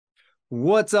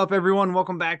What's up, everyone?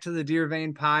 Welcome back to the Deer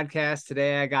Vein podcast.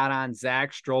 Today I got on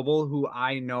Zach Strobel, who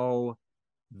I know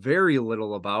very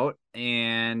little about.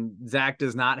 And Zach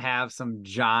does not have some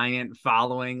giant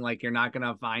following. Like, you're not going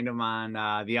to find him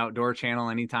on the Outdoor Channel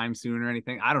anytime soon or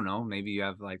anything. I don't know. Maybe you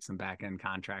have like some back end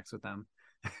contracts with them.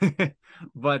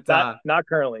 But Not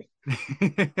currently.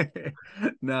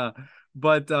 no,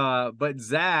 but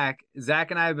Zach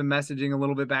and I have been messaging a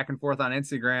little bit back and forth on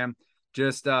Instagram,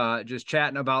 just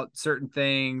chatting about certain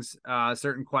things,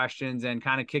 certain questions, and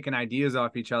kind of kicking ideas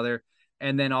off each other.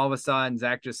 And then all of a sudden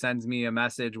Zach just sends me a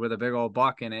message with a big old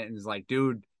buck in it and is like,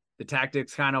 dude, the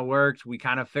tactics kind of worked. We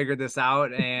kind of figured this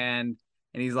out. And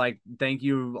he's like, thank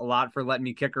you a lot for letting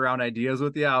me kick around ideas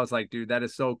with you. I was like, dude, that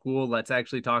is so cool. Let's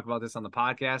actually talk about this on the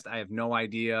podcast. I have no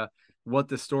idea what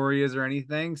the story is or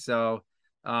anything. So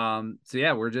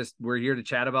yeah, we're here to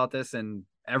chat about this, and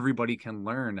everybody can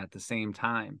learn at the same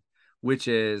time, which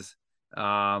is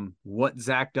what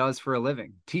Zach does for a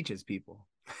living, teaches people.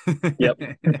 Yep.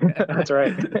 That's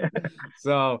right.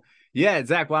 So yeah,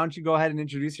 Zach, why don't you go ahead and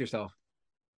introduce yourself?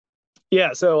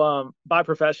 Yeah. So, by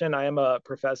profession, I am a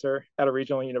professor at a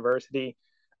regional university.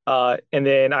 And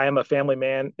then I am a family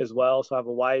man as well. So I have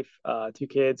a wife, two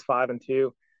kids, 5 and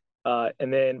 2.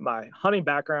 And then my hunting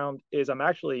background is I'm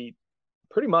actually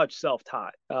pretty much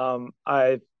self-taught.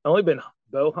 I've only been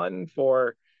bow hunting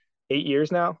for 8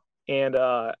 years now, and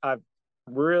I've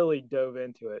really dove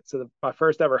into it. So my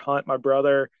first ever hunt, my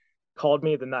brother called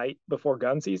me the night before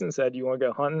gun season, said, "You want to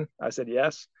go hunting?" I said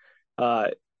yes. Uh,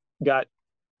 got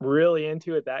really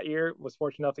into it that year. Was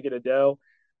fortunate enough to get a doe.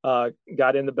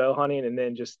 Got into bow hunting, and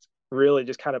then just really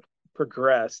just kind of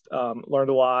progressed.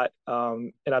 Learned a lot,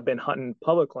 and I've been hunting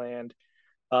public land,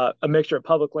 a mixture of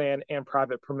public land and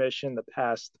private permission the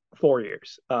past 4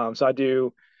 years. So I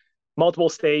do multiple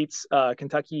states,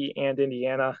 Kentucky and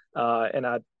Indiana, and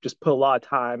I just put a lot of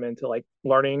time into like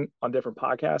learning on different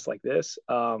podcasts like this,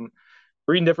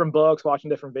 reading different books, watching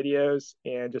different videos,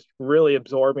 and just really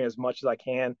absorbing as much as I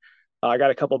can. I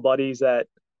got a couple of buddies that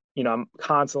I'm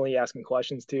constantly asking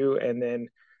questions to, and then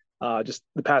just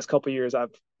the past couple of years,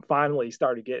 I've finally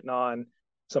started getting on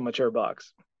some mature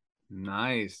bucks.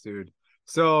 Nice, dude.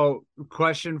 So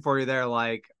question for you there,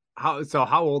 like how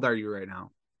old are you right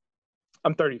now?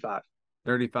 I'm 35.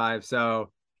 35.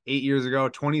 So 8 years ago,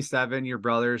 27, your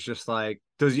brother's just like,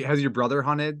 has your brother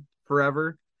hunted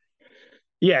forever?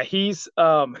 Yeah, he's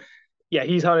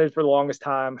hunted for the longest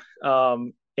time.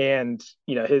 And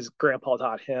his grandpa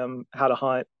taught him how to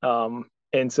hunt.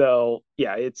 And so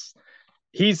yeah,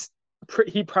 he's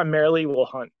he primarily will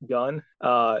hunt gun.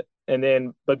 And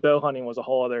then but bow hunting was a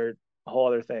whole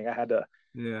other thing. I had to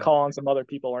Yeah. call on some other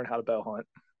people, learn how to bow hunt.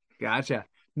 Gotcha.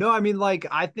 No, I mean, like,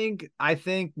 I think I'm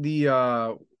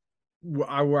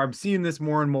seeing this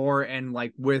more and more, and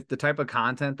like with the type of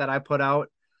content that I put out,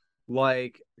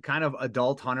 like kind of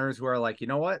adult hunters who are like, you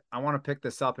know what, I want to pick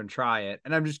this up and try it.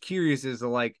 And I'm just curious as to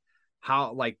like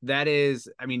how like that is.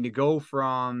 I mean, to go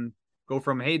from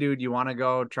hey dude, you want to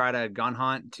go try to gun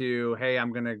hunt to hey,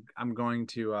 I'm going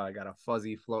to I got a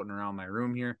fuzzy floating around my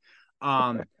room here.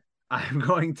 Um I'm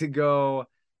going to go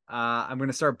I'm going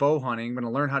to start bow hunting. I'm going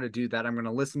to learn how to do that. I'm going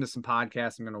to listen to some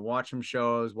podcasts. I'm going to watch some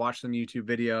shows, watch some YouTube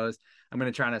videos. I'm going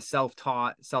to try to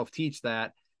self teach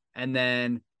that. And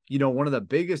then one of the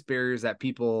biggest barriers that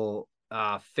people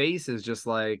face is just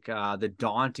like the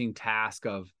daunting task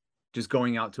of just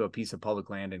going out to a piece of public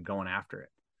land and going after it.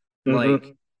 Like,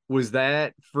 Mm-hmm. was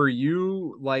that for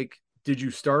you? Like, did you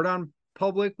start on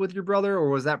public with your brother, or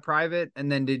was that private?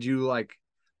 And then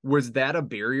was that a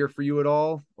barrier for you at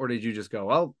all? Or did you just go,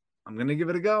 well, I'm going to give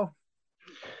it a go?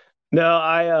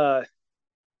 No,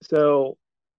 so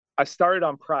I started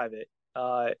on private,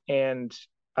 and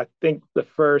I think the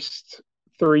first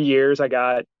 3 years I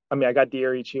got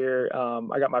deer each year.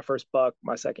 I got my first buck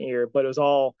my second year, but it was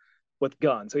all with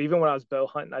guns. So even when I was bow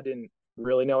hunting, I didn't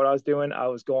really know what I was doing. I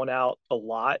was going out a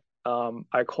lot. I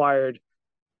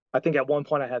think at one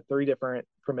point I had 3 different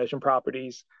permission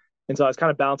properties. And so I was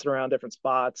kind of bouncing around different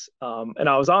spots. And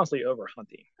I was honestly over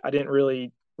hunting. I didn't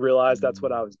really realize that's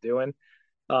what I was doing.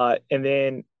 And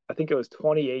then I think it was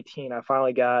 2018, I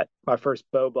finally got my first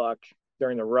bow buck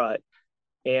during the rut.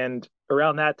 And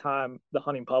around that time, the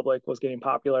hunting public was getting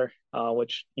popular,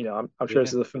 which, I'm sure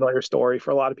this Yeah. is a familiar story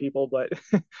for a lot of people. But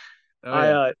Oh I,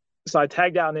 yeah. so I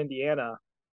tagged out in Indiana,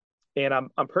 and I'm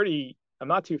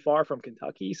not too far from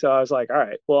Kentucky. So I was like, all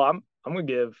right, well, I'm going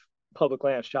to give public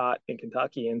land a shot in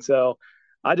Kentucky. And so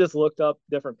I just looked up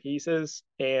different pieces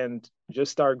and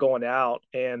just started going out.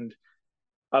 And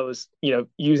I was,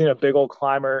 using a big old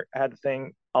climber. I had the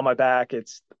thing on my back.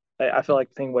 I feel like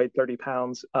the thing weighed 30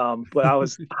 pounds. But I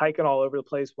was hiking all over the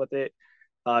place with it.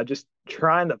 just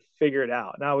trying to figure it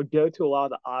out. And I would go to a lot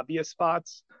of the obvious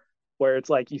spots where it's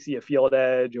like you see a field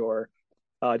edge or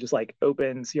just like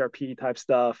open CRP type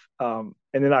stuff. And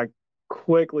then I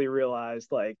quickly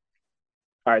realized like,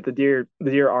 all right, the deer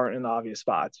aren't in the obvious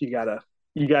spots. You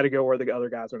gotta go where the other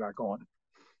guys are not going.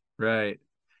 Right.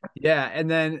 Yeah, and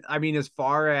then I mean, as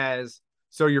far as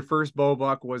so your first bow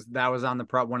buck was on the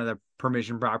one of the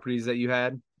permission properties that you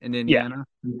had in Yeah. Indiana,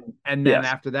 and then Yes.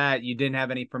 after that you didn't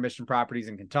have any permission properties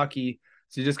in Kentucky,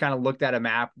 so you just kind of looked at a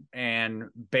map and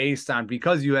based on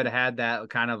because you had that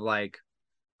kind of like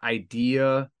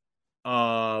idea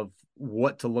of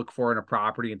what to look for in a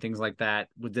property and things like that.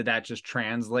 Did that just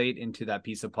translate into that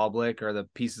piece of public or the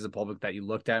pieces of public that you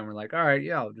looked at and were like, all right,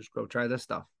 yeah, I'll just go try this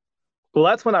stuff. Well,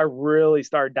 that's when I really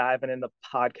started diving into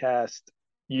podcast,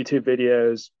 YouTube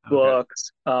videos, Okay.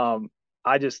 books.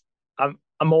 I just I'm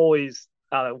always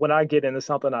when I get into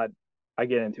something, I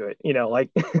get into it.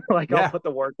 Like like I'll Yeah. put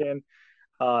the work in.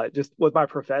 Just with my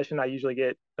profession, I usually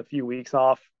get a few weeks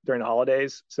off during the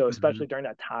holidays. So especially Mhm. during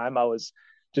that time, I was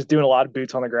just doing a lot of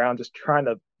boots on the ground, just trying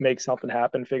to make something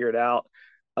happen, figure it out.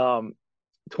 Um,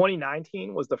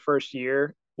 2019 was the first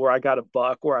year where I got a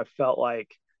buck where I felt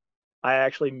like I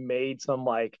actually made some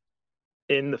like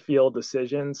in the field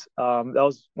decisions. That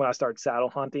was when I started saddle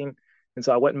hunting, and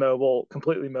so I went mobile,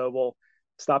 completely mobile,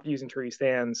 stopped using tree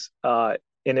stands,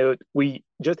 and we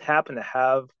just happened to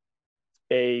have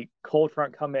a cold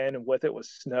front come in, and with it was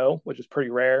snow, which is pretty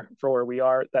rare for where we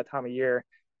are at that time of year.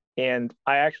 And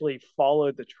I actually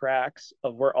followed the tracks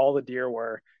of where all the deer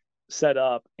were set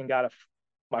up and got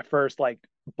my first like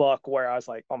buck where I was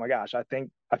like, oh my gosh, I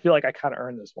feel like I kind of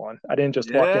earned this one. I didn't just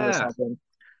luck into Yeah. something.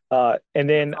 And That's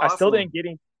then awesome. I still didn't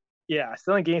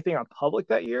get anything on public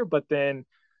that year, but then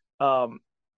um,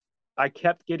 I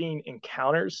kept getting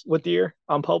encounters with deer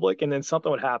on public, and then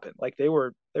something would happen. Like they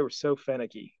were so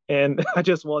finicky, and I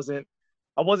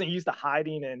wasn't used to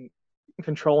hiding and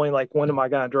controlling like when am I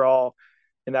gonna draw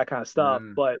and that kind of stuff.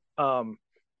 Mm. But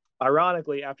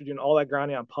ironically, after doing all that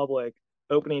grounding on public,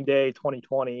 opening day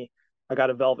 2020, I got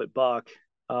a velvet buck,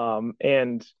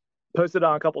 and posted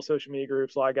on a couple social media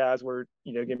groups. A lot of guys were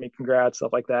giving me congrats,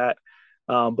 stuff like that.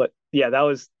 But yeah, that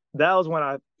was when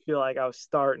I feel like I was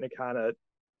starting to kind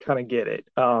of get it,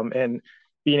 and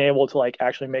being able to like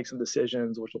actually make some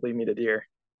decisions, which will lead me to deer.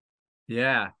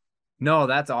 Yeah. No,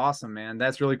 that's awesome, man.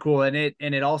 That's really cool. And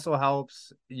it also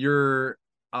helps you're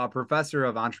a professor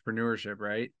of entrepreneurship,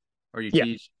 right? Or you Yeah.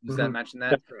 teach, you said Hmm. mention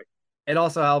that. That's right. It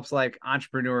also helps like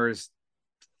entrepreneurs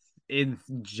in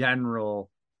general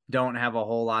don't have a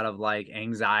whole lot of like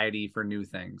anxiety for new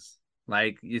things.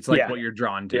 Like it's like Yeah. what you're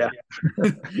drawn Yeah.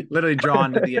 to. Literally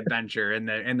drawn to the adventure and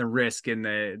the risk and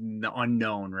the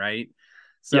unknown, right? Yep.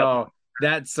 So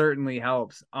that certainly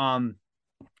helps.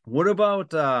 What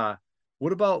about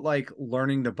what about like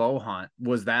learning to bow hunt?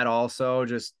 Was that also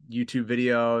just YouTube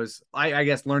videos? I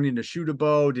guess learning to shoot a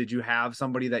bow. Did you have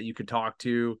somebody that you could talk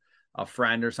to, a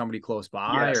friend or somebody close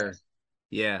by Yes. or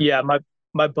yeah. Yeah.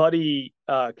 My buddy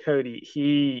Cody,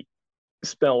 he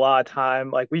spent a lot of time.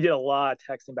 Like we did a lot of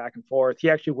texting back and forth. He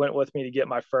actually went with me to get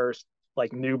my first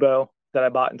like new bow that I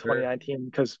bought in Sure. 2019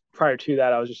 because prior to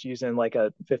that I was just using like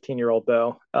a 15-year-old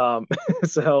bow.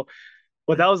 So,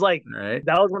 but All right.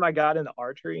 that was when I got into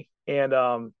archery, and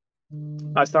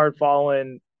I started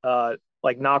following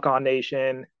like Knock On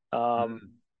Nation, um, Mm,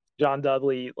 John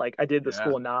Dudley. Like I did the yeah.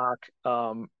 School of Knock,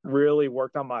 really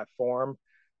worked on my form,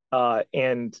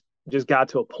 and just got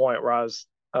to a point where I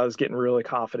was getting really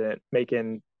confident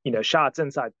making shots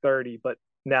inside 30, but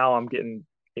now I'm getting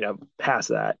past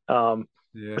that, which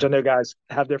Yeah. I know guys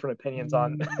have different opinions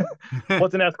on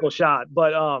what's an ethical shot,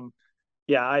 but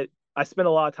yeah, I spent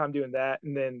a lot of time doing that,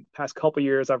 and then past couple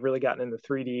years I've really gotten into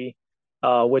 3D,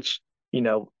 which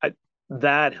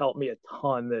that helped me a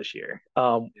ton this year,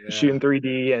 Yeah. shooting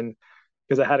 3D, and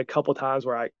because I had a couple times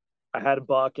where I had a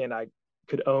buck and I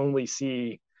could only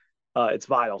see its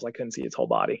vitals. I couldn't see its whole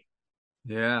body.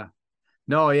 Yeah.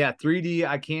 No, yeah, 3D,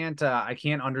 I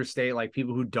can't understate like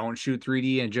people who don't shoot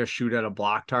 3D and just shoot at a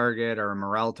block target or a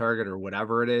morel target or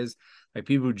whatever it is. Like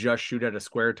people who just shoot at a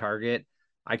square target.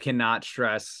 I cannot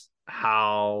stress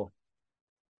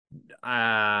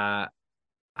uh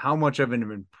how much of an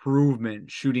improvement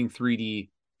shooting 3D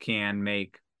can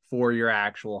make for your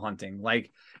actual hunting.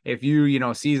 Like if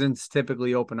seasons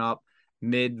typically open up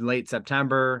mid late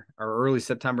September or early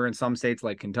September in some states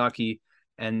like Kentucky,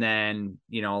 and then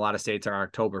a lot of states are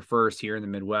October 1st here in the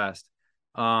Midwest.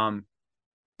 Um,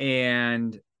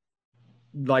 and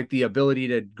like the ability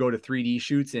to go to 3D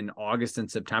shoots in August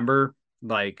and September,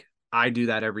 like I do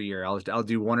that every year. I'll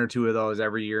do one or two of those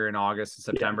every year in August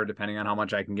and Yeah. September, depending on how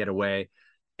much I can get away.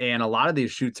 And a lot of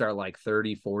these shoots are like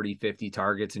 30, 40, 50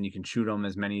 targets, and you can shoot them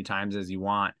as many times as you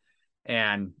want.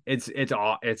 And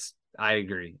I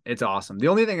agree. It's awesome. The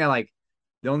only thing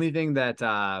that,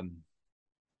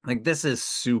 like, this is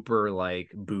super like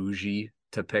bougie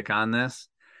to pick on this,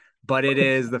 but it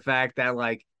is the fact that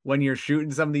like when you're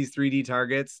shooting some of these 3D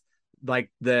targets,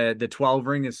 like the 12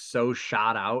 ring is so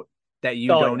shot out that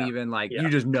you Oh don't yeah, even like, yeah, you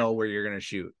just know where you're gonna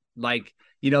shoot. Like,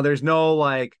 there's no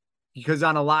like, because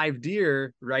on a live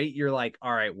deer, right, you're like,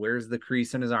 all right, where's the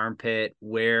crease in his armpit? yep.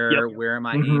 Where am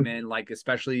I Hmm. aiming? Like,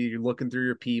 especially you're looking through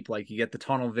your peep, like you get the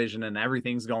tunnel vision and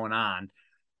everything's going on.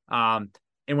 Um,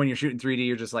 and when you're shooting 3D,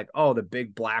 you're just like, oh, the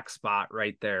big black spot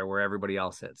right there where everybody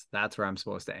else hits. That's where I'm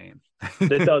supposed to aim.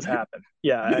 It does happen.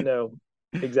 Yeah, I know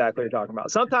exactly what you're talking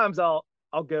about. Sometimes I'll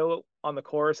go on the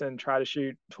course and try to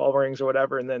shoot 12 rings or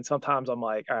whatever, and then sometimes I'm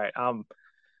like, all right, I'm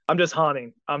just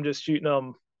hunting. I'm just shooting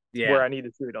them where Yeah. I need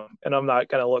to shoot them, and I'm not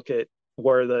gonna look at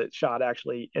where the shot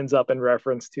actually ends up in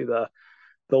reference to the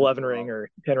 11 ring or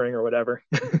 10 ring or whatever.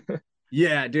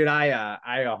 Yeah, dude, I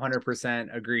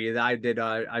 100% agree. I did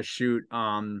a shoot.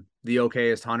 The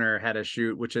okayest hunter had a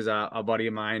shoot, which is a buddy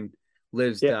of mine,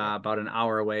 lives Yeah, about an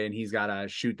hour away, and he's got a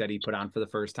shoot that he put on for the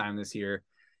first time this year.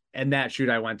 And that shoot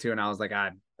I went to, and I was like,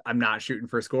 I'm not shooting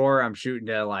for score. I'm shooting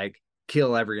to like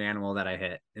kill every animal that I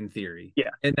hit in theory. yeah,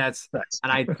 And nice.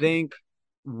 I think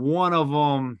one of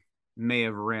them may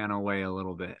have ran away a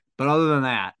little bit, but other than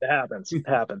that, It happens. It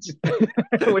happens.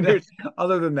 When you're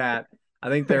other than that, I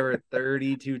think there were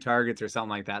 32 targets or something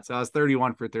like that. So I was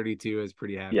 31 for 32. I was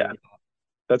pretty happy yeah, with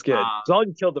that's that. good. As long as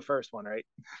you killed the first one, right?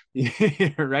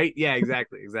 Right? Yeah,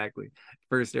 exactly, exactly.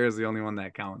 First air is the only one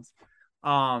that counts.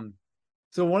 Um,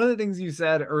 so one of the things you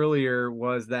said earlier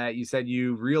was that you said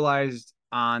you realized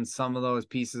on some of those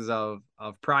pieces of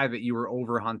private you were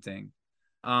over hunting.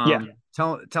 Yeah.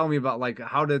 Tell me about like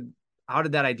how did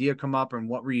that idea come up, and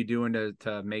what were you doing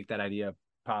to make that idea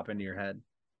pop into your head?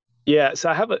 Yeah, so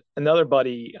I have another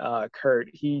buddy, Kurt.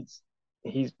 He's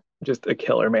just a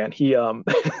killer, man. He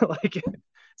like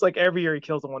it's like every year he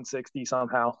kills a 160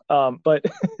 somehow. But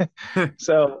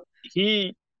so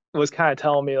he was kind of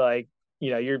telling me like,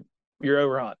 you're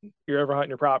overhunting. You're overhunting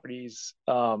your properties.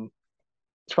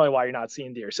 It's probably why you're not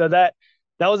seeing deer. So that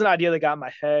was an idea that got in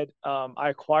my head. I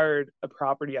acquired a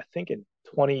property, I think in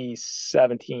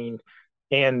 2017,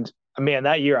 and man,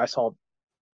 that year I saw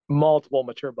multiple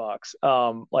mature bucks,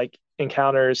 like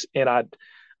encounters, and I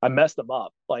messed them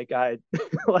up. Like I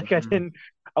like Mhm.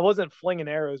 I wasn't flinging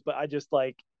arrows, but I just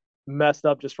like messed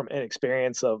up just from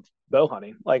inexperience of bow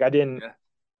hunting. Like Yeah.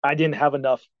 I didn't have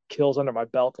enough kills under my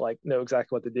belt to like know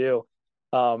exactly what to do.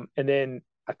 And then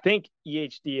I think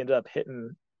EHD ended up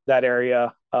hitting that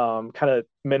area, kind of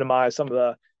minimize some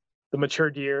of the mature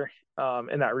deer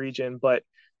in that region. But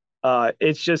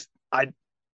it's just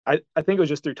I think it was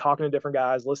just through talking to different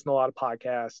guys, listening to a lot of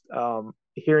podcasts,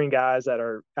 hearing guys that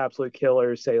are absolute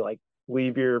killers say like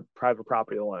leave your private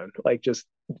property alone, like just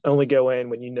only go in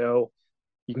when you know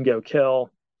you can go kill,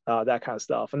 that kind of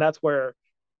stuff. And that's where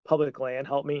public land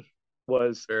helped me.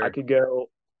 Was Sure. I could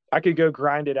go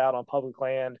grind it out on public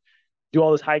land, do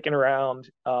all this hiking around,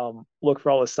 look for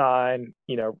all the sign,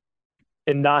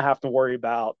 and not have to worry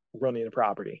about running the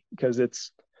property because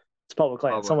it's public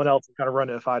land. Public. Someone else is gonna run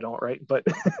it if I don't, right? But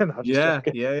no, I'm just Yeah,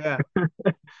 joking. yeah,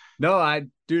 yeah. No,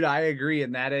 dude, I agree.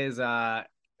 And that is I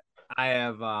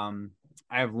have I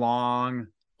have long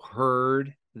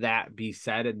heard that be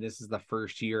said, and this is the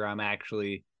first year I'm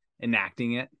actually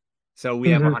enacting it. So we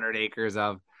have Mm-hmm. 100 acres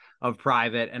of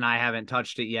private, and I haven't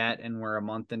touched it yet, and we're a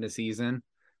month into season.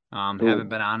 Haven't Ooh.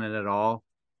 been on it at all.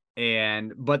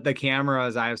 And but the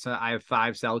cameras, I have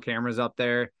 5 cell cameras up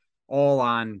there, all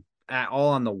on all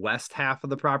on the west half of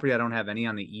the property. I don't have any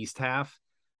on the east half.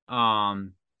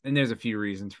 Um, and there's a few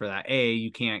reasons for that. A,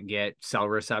 you can't get cell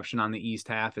reception on the east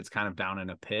half. It's kind of down in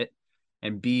a pit.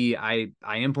 And B, I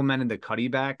implemented the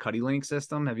Cuddy Link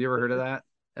system. Have you ever heard of that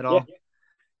at Yeah. all?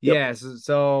 Yep. Yeah.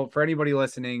 So for anybody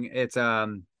listening, it's a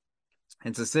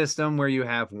system where you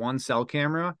have one cell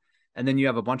camera, and then you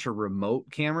have a bunch of remote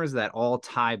cameras that all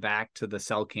tie back to the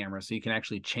cell camera. So you can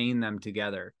actually chain them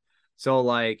together. So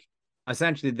like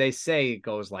essentially they say it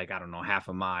goes like, I don't know, half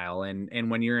a mile. And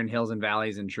when you're in hills and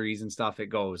valleys and trees and stuff, it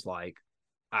goes like,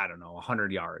 I don't know,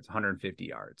 100 yards, 150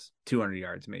 yards, 200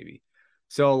 yards maybe.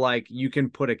 So like you can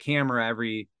put a camera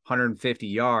every 150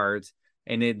 yards,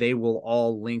 and they will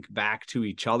all link back to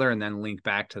each other and then link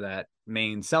back to that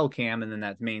main cell cam, and then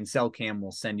that main cell cam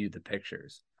will send you the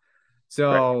pictures. Right.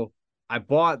 So I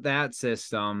bought that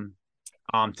system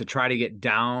to try to get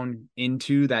down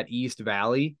into that East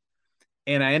Valley,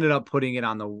 and I ended up putting it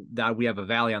on that we have a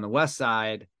valley on the west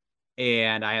side,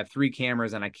 and I have 3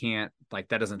 cameras, and I can't, like,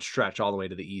 that doesn't stretch all the way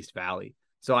to the East Valley.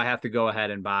 So I have to go ahead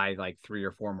and buy like 3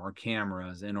 or 4 more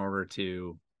cameras in order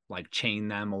to like chain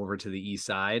them over to the east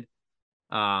side.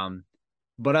 Um,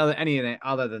 but anything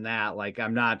other than that, like,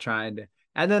 I'm not trying to.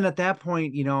 And then at that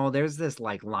point, there's this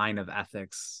like line of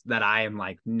ethics that I am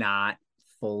like not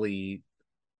fully,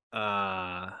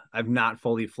 I've not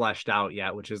fully fleshed out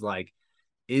yet, which is like,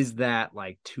 is that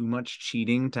like too much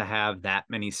cheating to have that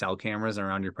many cell cameras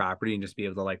around your property and just be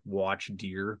able to like watch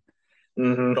deer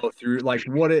Mm-hmm. go through? Like,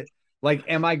 what it like,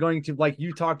 am I going to, like,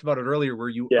 you talked about it earlier where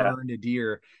you Yeah. earned a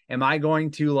deer? Am I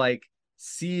going to like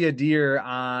see a deer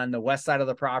on the west side of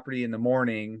the property in the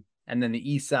morning and then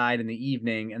the east side in the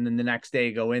evening, and then the next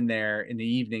day go in there in the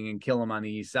evening and kill them on the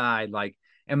east side? Like,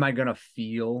 am I gonna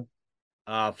feel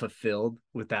fulfilled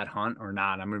with that hunt or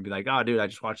not? I'm gonna be like, oh dude, I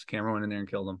just watched the camera, went in there and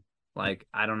killed them. Like,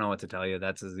 I don't know what to tell you.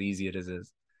 That's as easy as it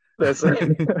is. That's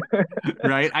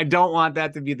Right. I don't want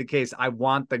that to be the case. I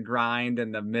want the grind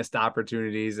and the missed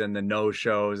opportunities and the no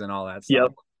shows and all that stuff.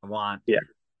 Yep. I want Yeah.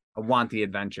 I want the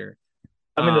adventure.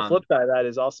 I mean, the flip side of that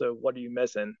is also, what are you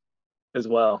missing as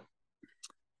well?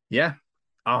 Yeah,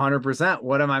 100%.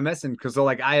 What am I missing? Because so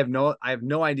like, I have no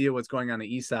idea what's going on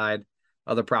the east side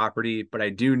of the property, but I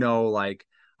do know like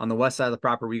on the west side of the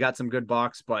property we got some good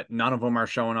bucks, but none of them are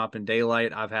showing up in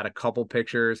daylight. I've had a couple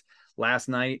pictures. Last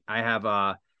night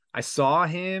I saw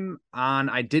him on.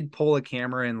 I did pull a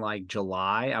camera in like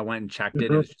July. I went and checked it. It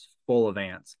Mm-hmm. was just full of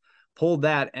ants. Pulled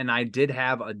that, and I did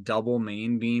have a double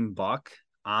main beam buck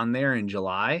on there in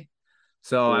July.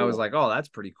 So I was Cool. like, oh, that's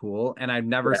pretty cool. And I've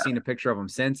never Yeah. seen a picture of him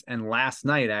since. And last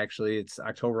night, actually, it's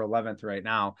October 11th right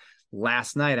now.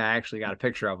 Last night, I actually got a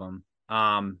picture of him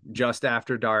just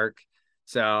after dark.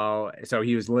 So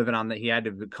he was living on he had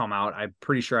to come out. I'm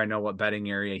pretty sure I know what bedding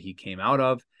area he came out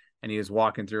of. And he was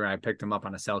walking through, and I picked him up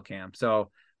on a cell cam. So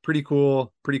pretty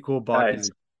cool buck. Nice.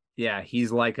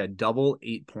 He's like a double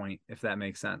 8 point, if that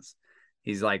makes sense.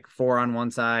 He's like 4 on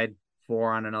one side,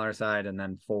 4 on another side, and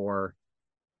then 4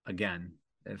 again,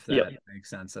 if Yep. that makes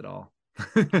sense at all.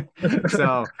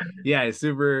 So yeah, it's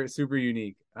super super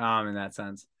unique in that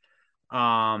sense.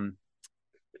 um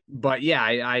but yeah,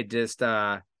 I just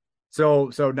so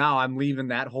now I'm leaving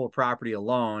that whole property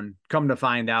alone. Come to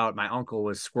find out, my uncle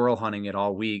was squirrel hunting it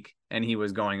all week, and he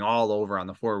was going all over on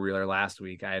the 4-wheeler last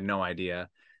week. I had no idea.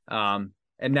 And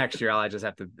next year I just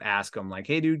have to ask him like,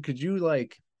 hey dude, could you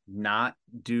like not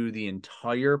do the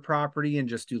entire property and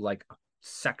just do like a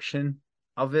section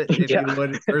of it if Yeah. you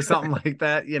would, or something like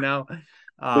that, Leave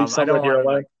I some don't with want your to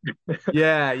life. like,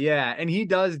 yeah. And he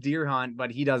does deer hunt,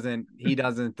 but he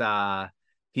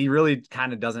really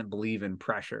kind of doesn't believe in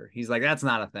pressure. He's like, that's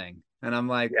not a thing. And I'm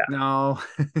like, Yeah. no,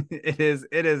 it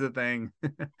is a thing.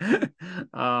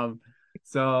 um,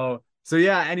 so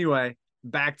yeah, anyway,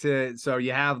 back to, so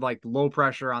you have like low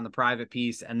pressure on the private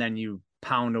piece, and then you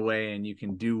pound away and you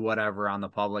can do whatever on the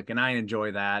public. And I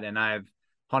enjoy that. And I've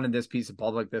hunted this piece of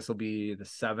public. This will be the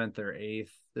 7th or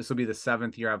 8th. This will be the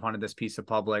 7th year I've hunted this piece of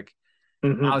public. I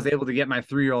Mm-hmm. was able to get my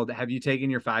 3-year-old. Have you taken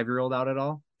your 5-year-old out at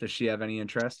all? Does she have any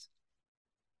interest?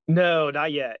 No,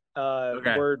 not yet.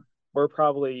 Okay. We're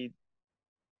probably,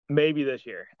 maybe this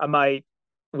year. I might.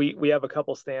 We have a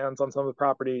couple stands on some of the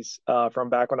properties from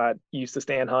back when I used to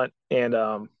stand hunt, and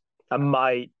I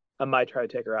might try to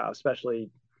take her out,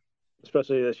 especially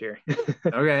this year.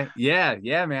 Okay.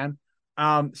 Yeah, man.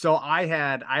 So I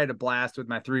had a blast with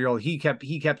my 3-year-old. He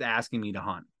kept asking me to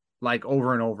hunt, like,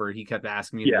 over and over. He kept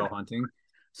asking me to Yeah. go hunting.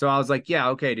 So I was like, yeah,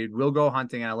 okay, dude, we'll go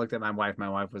hunting. And I looked at my wife. My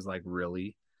wife was like,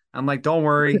 really? I'm like, don't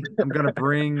worry.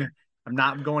 I'm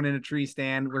not going in a tree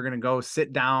stand. We're gonna go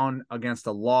sit down against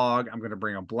a log. I'm gonna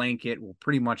bring a blanket. We'll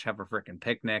pretty much have a freaking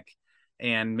picnic,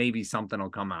 and maybe something will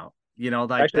come out.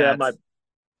 Like Actually, that's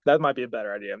that might be a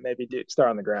better idea. Maybe start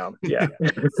on the ground. Yeah.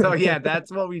 so yeah,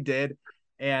 that's what we did.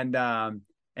 And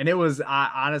it was,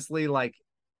 honestly, like,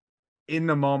 in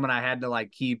the moment I had to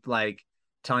like keep like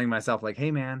telling myself like, hey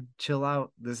man, chill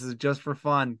out, this is just for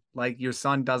fun. Like, your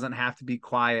son doesn't have to be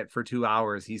quiet for 2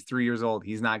 hours. He's 3 years old.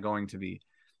 He's not going to be.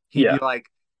 He'd be Yeah. like,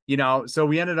 so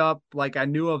we ended up like, I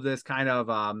knew of this kind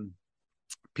of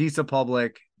piece of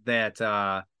public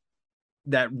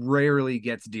that rarely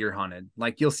gets deer hunted.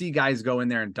 Like, you'll see guys go in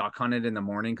there and duck hunt it in the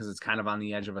morning because it's kind of on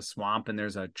the edge of a swamp and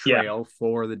there's a Yeah. trail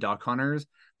for the duck hunters,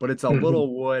 but it's a Hmm.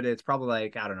 little wood. It's probably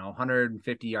like, I don't know,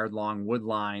 150-yard long wood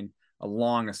line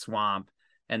along a swamp.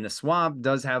 And the swamp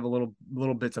does have a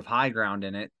little bits of high ground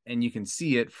in it, and you can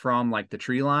see it from like the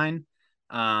tree line.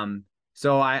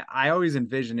 So I always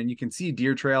envision, and you can see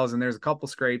deer trails, and there's a couple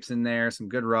scrapes in there, some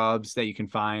good rubs that you can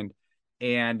find.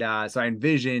 And so I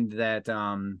envisioned that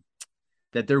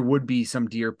there would be some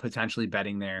deer potentially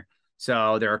bedding there.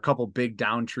 So there are a couple big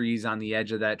down trees on the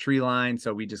edge of that tree line.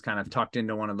 So we just kind of tucked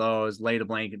into one of those, laid a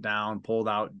blanket down, pulled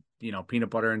out, peanut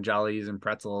butter and jellies and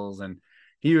pretzels. And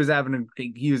he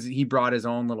brought his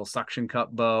own little suction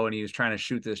cup bow, and he was trying to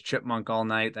shoot this chipmunk all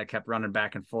night that kept running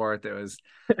back and forth. It was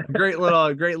a great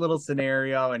little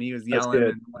scenario. And he was That's yelling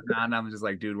good. and whatnot. And I'm just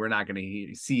like, dude, we're not going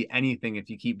to see anything if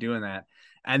you keep doing that.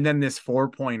 And then this little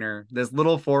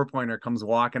 4-pointer comes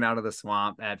walking out of the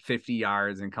swamp at 50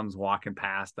 yards and comes walking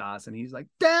past us. And he's like,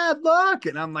 Dad, look.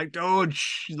 And I'm like, dude,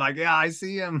 shh. Like, yeah, I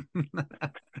see him.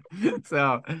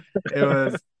 So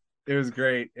it was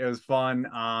great. It was fun.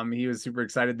 He was super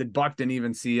excited. The buck didn't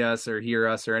even see us or hear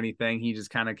us or anything. He just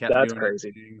kind of kept That's doing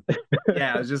crazy. it.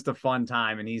 Yeah, it was just a fun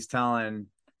time. And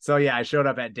so yeah, I showed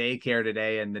up at daycare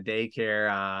today, and the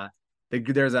daycare,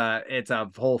 it's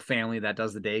a whole family that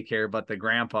does the daycare, but the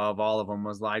grandpa of all of them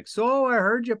was like, "So I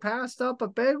heard you passed up a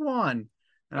big one."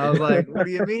 And I was like, "What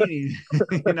do you mean?"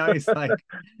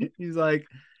 he's like,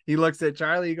 he looks at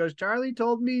Charlie. He goes, "Charlie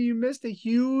told me you missed a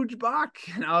huge buck."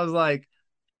 And I was like,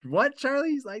 "What,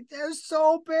 Charlie?" He's like, "They're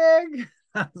so big."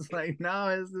 I was like, "No,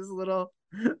 it's this little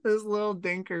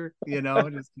dinker,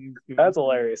 just That's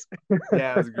hilarious.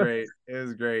 yeah, it was great. It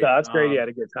was No, great. that's great. You had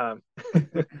a good time.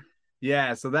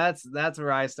 Yeah, so that's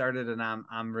where I started, and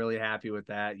I'm really happy with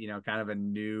that. Kind of a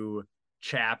new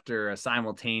chapter, a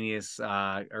simultaneous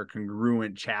or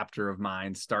congruent chapter of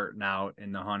mine starting out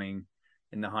in the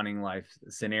hunting life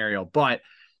scenario. But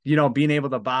being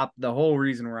able to bop, the whole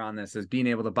reason we're on this is being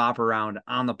able to bop around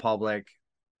on the public,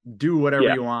 do whatever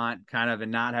Yeah. you want, kind of,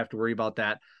 and not have to worry about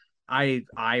that. I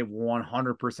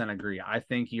 100% agree. I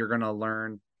think you're gonna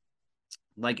learn,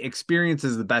 like, experience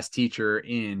is the best teacher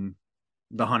in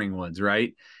the hunting woods,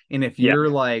 right? And Yeah.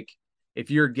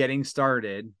 if you're getting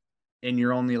started and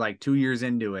you're only like 2 years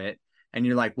into it, and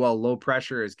you're like, well, low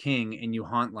pressure is king, and you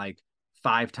hunt like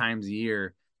 5 times a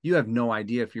year, you have no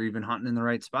idea if you're even hunting in the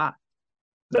right spot,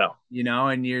 No,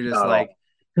 and you're just not at like,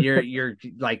 all. you're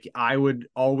like, I would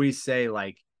always say,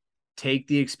 like, take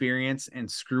the experience and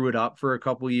screw it up for a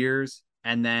couple years,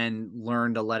 and then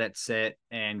learn to let it sit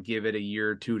and give it a year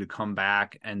or two to come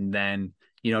back, and then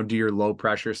do your low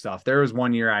pressure stuff. There was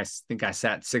one year I think I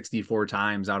sat 64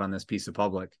 times out on this piece of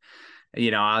public.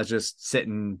 I was just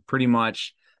sitting pretty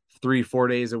much 3-4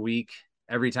 days a week.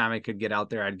 Every time I could get out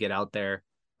there, I'd get out there.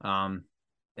 And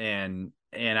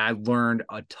I learned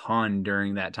a ton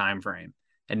during that time frame.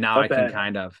 And now I I can bet.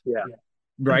 kind of, Yeah.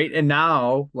 right. And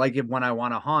now, like, when I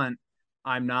want to hunt,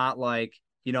 I'm not like,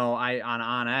 I on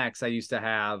onX, I used to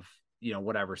have,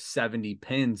 whatever, 70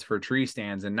 pins for tree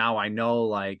stands. And now I know,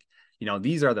 like,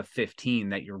 these are the 15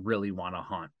 that you really want to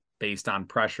hunt based on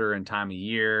pressure and time of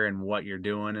year and what you're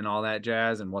doing and all that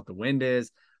jazz and what the wind is.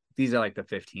 These are like the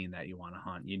 15 that you want to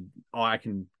hunt. I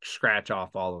can scratch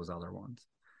off all those other ones.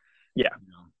 Yeah.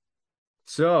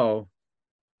 So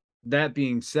that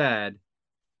being said,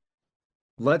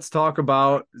 let's talk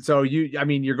about, so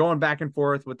you're going back and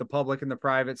forth with the public and the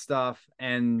private stuff,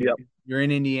 and Yep. you're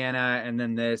in Indiana, and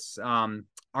then this,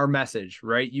 our message,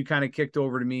 right? You kind of kicked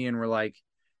over to me and were like,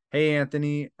 "Hey,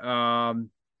 Anthony,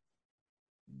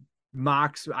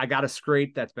 Mox, I got a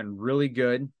scrape that's been really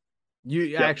good."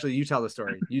 Yep. You tell the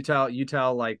story. You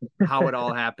tell like how it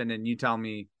all happened, and you tell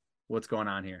me what's going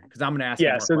on here, because I'm going to ask you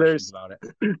Yeah. more questions about it.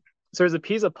 So there's a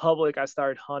piece of public I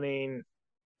started hunting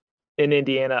in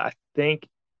Indiana. I think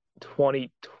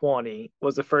 2020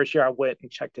 was the first year I went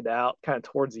and checked it out, kind of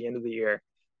towards the end of the year.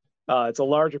 It's a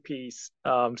larger piece.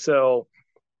 So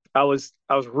I was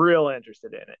real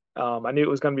interested in it. I knew it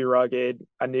was going to be rugged.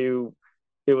 I knew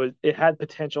it had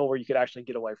potential where you could actually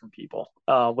get away from people,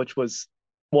 which was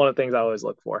one of the things I always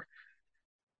look for.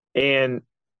 And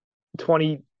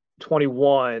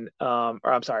 2021, or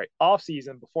I'm sorry, off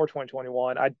season before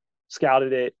 2021, I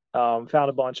scouted it, found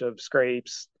a bunch of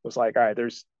scrapes. Was like, all right,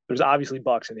 there's obviously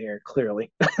bucks in here,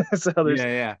 clearly. So Yeah,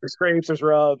 yeah. there's scrapes, there's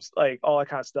rubs, like all that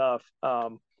kind of stuff.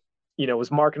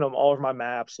 Was marking them all over my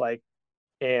maps, like,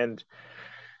 and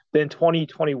then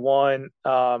 2021,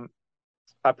 I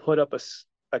put up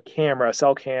a camera, a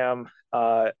cell cam,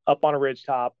 up on a ridge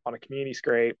top on a community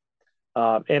scrape,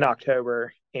 in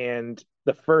October, and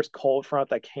the first cold front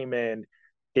that came in,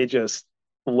 it just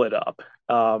lit up.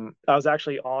 I was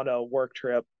actually on a work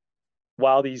trip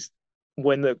while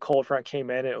when the cold front came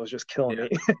in, it was just killing me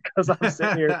because I'm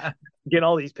sitting here Yeah. getting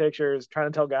all these pictures,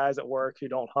 trying to tell guys at work who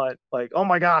don't hunt, like, oh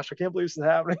my gosh, I can't believe this is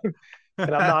happening.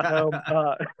 And I'm not home.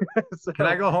 So Can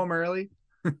I go home early?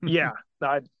 yeah,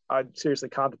 I seriously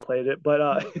contemplated it,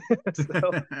 but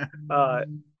so uh,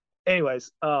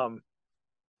 anyways,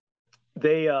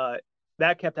 they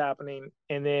that kept happening,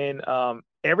 and then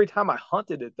every time I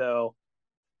hunted it though,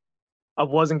 I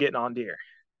wasn't getting on deer.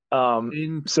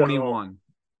 In So 21.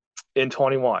 in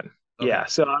 21, Okay. yeah.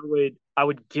 So I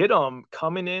would get them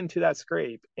coming into that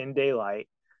scrape in daylight,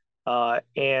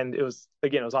 and it was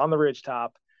on the ridge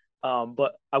top,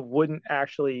 but I wouldn't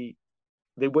actually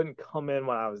they wouldn't come in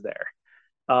when I was there.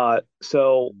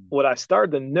 So what I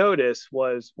started to notice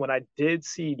was when I did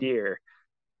see deer,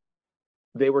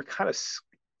 they were kind of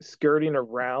skirting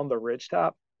around the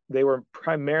ridgetop. They were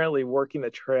primarily working the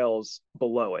trails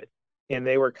below it, and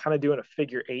they were kind of doing a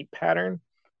figure eight pattern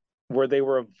where they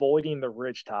were avoiding the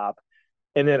ridgetop.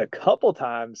 And then a couple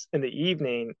times in the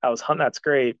evening, I was hunting that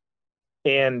scrape,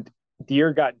 and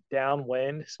deer got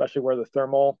downwind, especially where the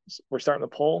thermal were starting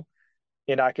to pull,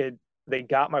 and they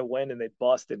got my wind and they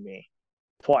busted me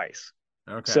twice.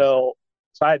 Okay. So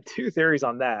I had two theories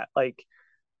on that. Like,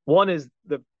 one is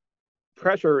the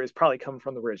pressure is probably coming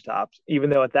from the ridge tops, even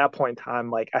though at that point in time,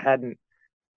 like I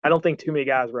don't think too many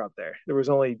guys were up there. There was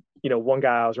only, one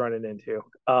guy I was running into.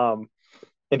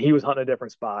 And he was hunting a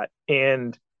different spot.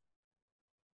 And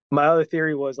my other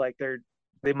theory was like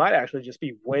they might actually just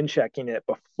be wind checking it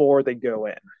before they go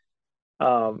in.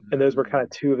 And those were kind of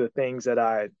Mm. two of the things that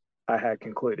I had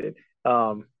concluded.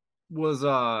 Um, Was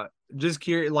just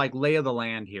curious, like lay of the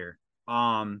land here.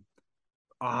 Um,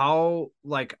 how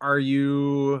like are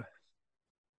you?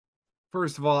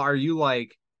 First of all, are you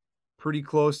like pretty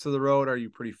close to the road? Are you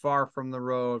pretty far from the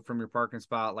road from your parking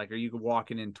spot? Like, are you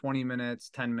walking in 20 minutes,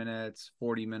 10 minutes,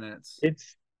 40 minutes?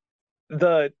 it's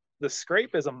the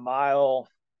scrape is a mile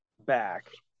back,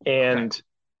 Okay. and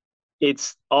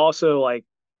it's also like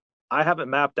I haven't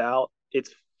mapped out.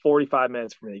 It's 45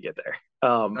 minutes for me to get there.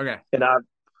 Okay. And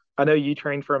I know you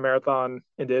trained for a marathon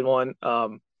and did one.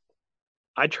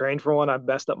 I trained for one. I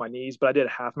messed up my knees, but I did a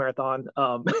half marathon.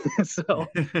 So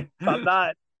I'm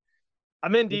not.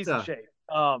 I'm in It's decent a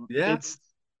shape. yeah,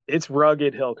 It's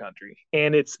rugged hill country,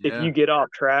 and it's if yeah, you get off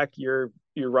track, you're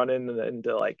running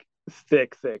into like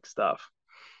thick stuff.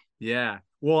 yeah.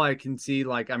 Well, I can see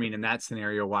like I mean in that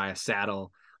scenario why a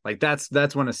saddle like that's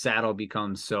when a saddle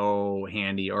becomes so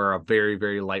handy or a very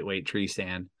very lightweight tree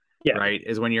stand, Yeah, right?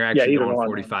 Is when you're yeah, actually either going one.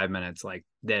 45 minutes. Like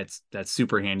that's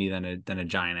super handy than a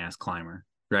giant ass climber,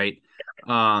 right?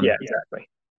 Yeah, Um exactly.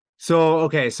 so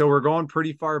okay, so we're going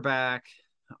pretty far back.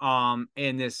 And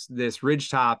this ridge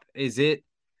top, is it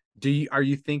do you are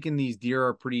you thinking these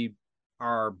deer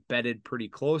are bedded pretty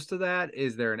close to that?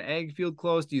 Is there an ag field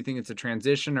close? Do you think it's a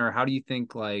transition, or how do you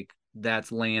think like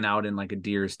that's laying out in like a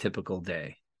deer's typical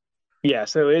day? Yeah,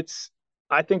 so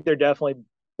I think they're definitely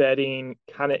bedding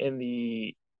kind of in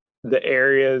the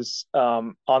areas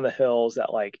on the hills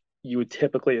that like you would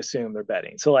typically assume they're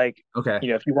bedding. So like, Okay.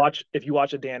 if you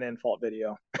watch a Dan Infalt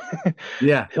video,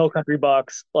 Yeah. hill country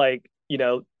bucks, like,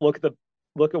 look at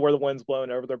where the wind's blowing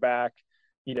over their back,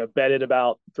 bedded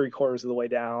about three-quarters of the way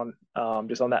down,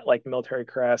 just on that like military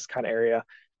crest kind of area.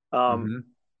 Um, Hmm.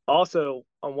 Also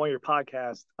on one of your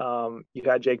podcasts, you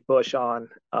had Jake Bush on.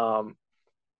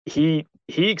 He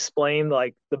explained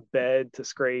like the bed to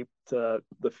scrape to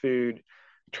the food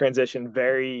transition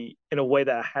very in a way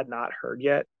that I had not heard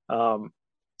yet.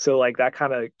 So like that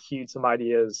kind of cued some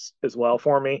ideas as well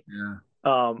for me.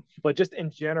 Yeah. But just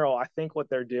in general, I think what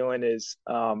they're doing is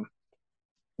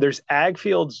there's ag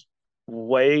fields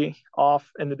way off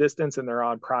in the distance and they're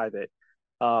on private.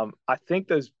 I think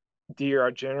those deer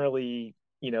are generally,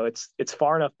 it's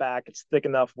far enough back, it's thick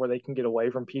enough where they can get away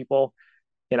from people,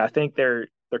 and I think they're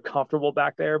comfortable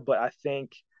back there. But I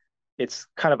think it's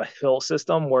kind of a hill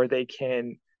system where they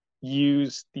can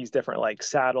use these different like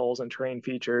saddles and terrain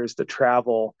features to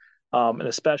travel. And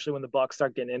especially when the bucks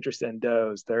start getting interested in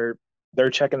does, they're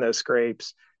checking those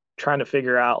scrapes, trying to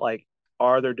figure out like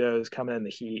are there does coming in the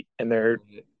heat, and they're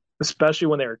especially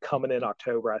when they were coming in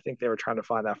October. I think they were trying to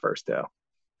find that first doe.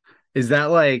 Is that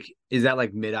like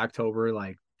mid-October,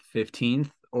 like 15th,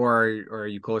 or are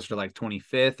you closer to like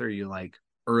 25th, or are you like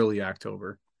early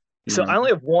October? You So I remember?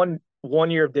 only have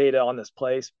one year of data on this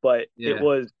place, but it Yeah.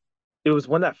 was it was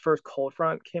when that first cold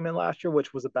front came in last year,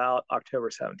 which was about October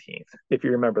 17th, if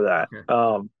you remember that.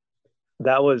 Okay.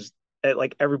 That was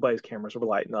like everybody's cameras were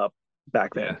lighting up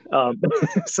back then. Yeah.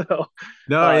 So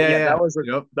No, yeah, yeah, yeah. Yep.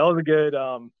 that was a good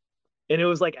and it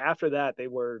was like after that they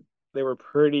were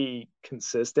pretty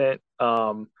consistent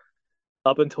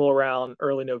up until around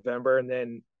early November,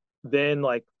 and then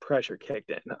like pressure kicked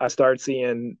in. I started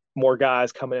seeing more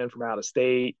guys coming in from out of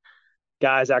state,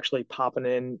 guys actually popping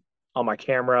in on my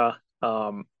camera.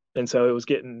 And so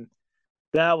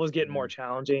that was getting more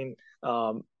challenging.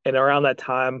 And around that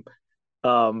time,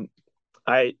 um,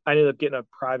 I ended up getting a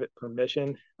private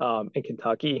permission in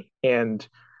Kentucky, and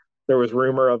there was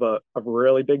rumor of a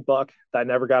really big buck that I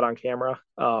never got on camera.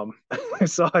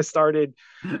 So I started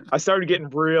getting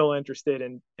real interested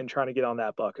in trying to get on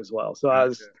that buck as well. So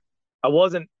Gotcha. I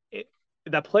wasn't it,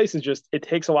 that place is just, it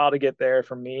takes a while to get there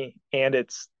for me, and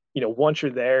it's, once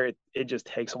you're there, it just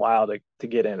takes a while to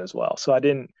get in as well. So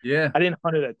Yeah. I didn't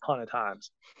hunt it a ton of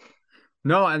times.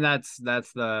 No, and that's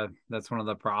one of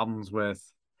the problems with,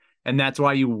 and that's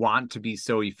why you want to be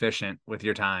so efficient with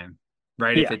your time,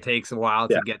 right? If Yeah, it takes a while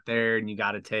yeah, to get there and you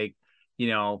got to take,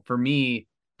 for me,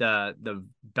 the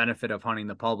benefit of hunting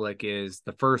the public is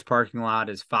the first parking lot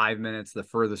is 5 minutes, the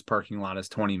furthest parking lot is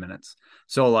 20 minutes.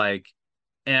 So like,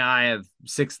 and I have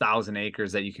 6,000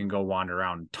 acres that you can go wander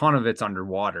around. A ton of it's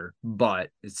underwater, but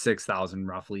it's 6,000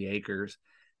 roughly acres.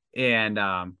 And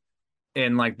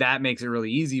like that makes it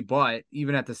really easy. But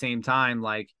even at the same time,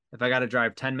 like if I got to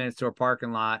drive 10 minutes to a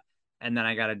parking lot and then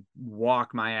I got to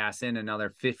walk my ass in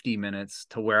another 50 minutes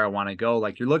to where I want to go,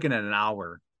 like you're looking at an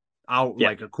hour out, yeah,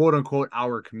 like a quote unquote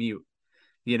hour commute,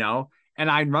 you know? And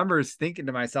I remember thinking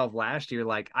to myself last year,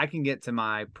 like I can get to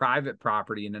my private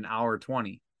property in an hour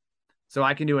 20. So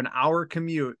I can do an hour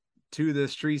commute to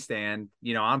this tree stand,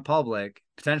 on public,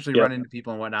 potentially yeah, run into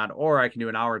people and whatnot, or I can do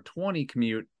an hour 20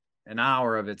 commute, an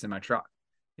hour of it's in my truck,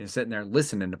 sitting there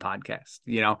listening to podcasts,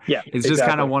 yeah, it's just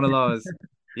kind of exactly. one of those,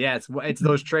 yeah, it's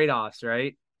those trade-offs,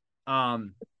 right?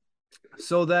 Um,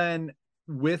 so then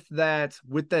with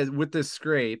the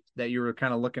scrape that you were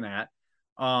kind of looking at,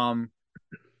 um,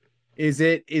 is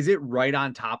it right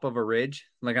on top of a ridge,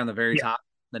 like on the very Yeah, top,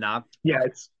 the knob? yeah,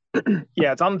 Okay.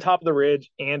 it's on the top of the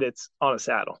ridge and it's on a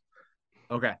saddle.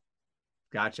 Okay.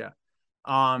 Gotcha.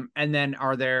 And then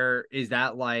is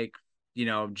that like,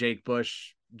 Jake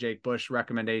Bush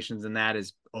recommendations, and that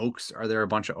is oaks? Are there a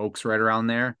bunch of oaks right around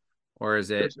there? Or is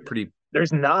it There's pretty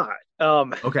there's not.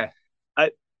 okay?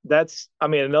 I I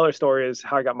mean, another story is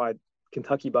how I got my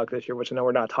Kentucky buck this year, which I know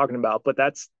we're not talking about, but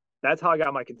that's how I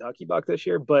got my Kentucky buck this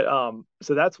year. But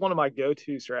so that's one of my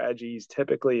go-to strategies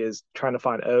typically, is trying to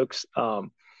find oaks.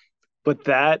 But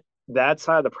that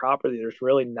side of the property, there's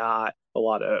really not a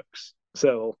lot of oaks.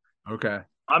 So Okay.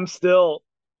 I'm still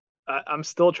I'm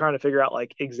still trying to figure out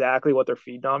like exactly what they're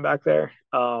feeding on back there.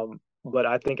 But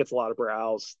I think it's a lot of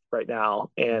browse right now,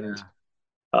 and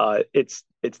Yeah. it's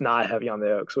not heavy on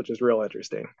the oaks, which is real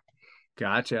interesting.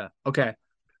 Gotcha. Okay.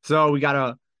 So we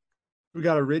got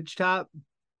a ridge top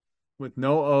with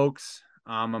no oaks,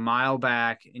 a mile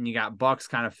back, and you got bucks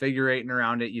kind of figure eighting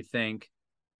around it, you think.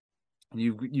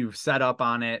 You've set up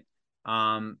on it.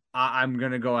 I'm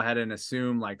gonna go ahead and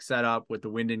assume like set up with the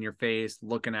wind in your face,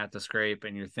 looking at the scrape,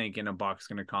 and you're thinking a buck's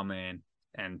gonna come in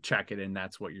and check it, and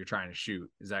that's what you're trying to shoot.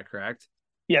 Is that correct?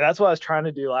 Yeah, that's what I was trying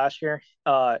to do last year,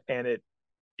 and it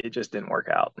just didn't work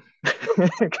out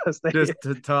because they Just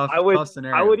a tough, I would tough I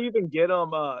scenario. would even get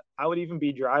them. I would even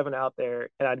be driving out there,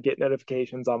 and I'd get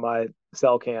notifications on my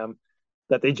cell cam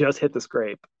that they just hit the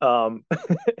scrape. And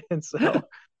so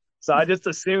I just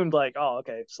assumed like, oh,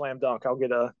 okay, slam dunk. I'll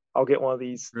get one of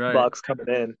these Right. bucks coming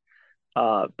in.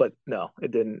 But no,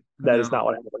 it didn't. That is not No.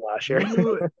 what happened last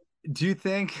Do year. you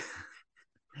think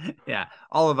yeah,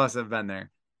 all of us have been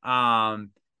there.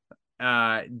 Um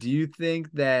do you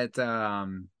think that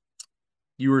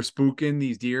you were spooking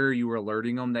these deer, you were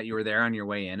alerting them that you were there on your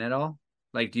way in at all?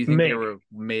 Like, do you think they Maybe, were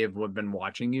may have been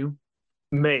watching you?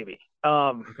 maybe.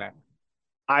 Okay.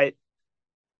 I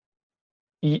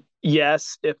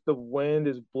yes, if the wind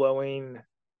is blowing,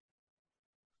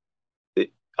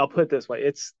 I'll put it this way: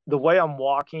 it's the way I'm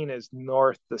walking is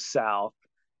north to south,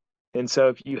 and so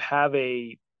if you have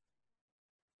a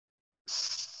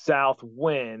south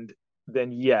wind,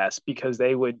 then yes, because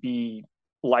they would be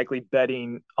likely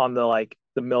betting on the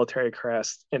military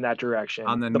crest in that On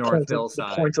direction. the The North points of Hill the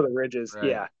side. points of the ridges, Right.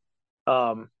 yeah.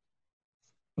 Um,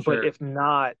 but Sure. if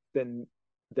not, then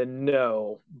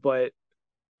no. But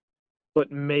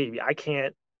maybe I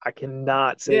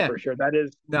cannot say Yeah. for sure.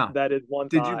 No. That is one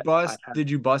Did you thought I bust have. did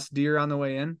you bust deer on the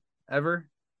way in ever?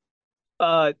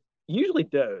 Uh, Usually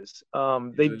does.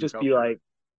 Usually They'd just just go be for it. like,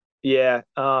 yeah.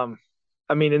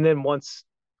 I mean, and then once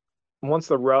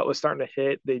the rut was starting to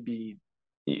hit,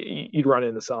 you'd run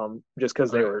into some just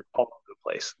because they Okay. were all over the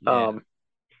place. Yeah.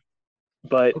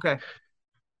 But Okay.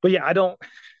 but yeah, I don't.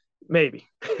 Maybe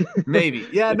Maybe.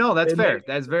 Yeah, no, that's it may fair.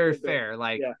 That's it may very have been. fair.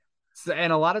 Like, Yeah.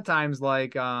 and a lot of times,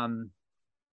 like,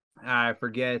 I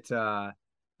forget, I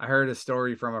heard a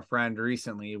story from a friend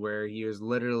recently where he was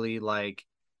literally like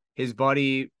his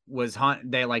buddy was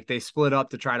they split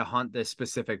up to try to hunt this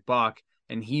specific buck,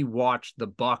 and he watched the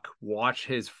buck watch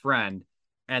his friend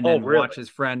and Oh, then watch really? his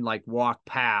friend like walk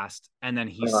past, and then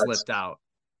he Oh, slipped out,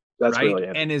 that's right? really And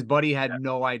interesting. his buddy had Yeah,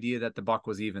 no idea that the buck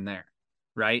was even there,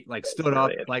 right? Like that's stood really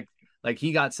up, interesting. like like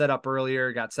he got set up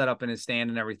earlier, got set up in his stand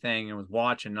and everything, and was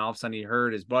watching, and all of a sudden he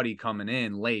heard his buddy coming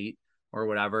in late or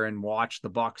whatever, and watched the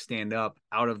buck stand up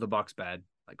out of the buck's bed.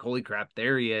 Like, holy crap,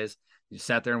 there he is. He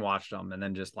sat there and watched him, and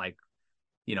then just like,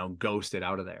 ghosted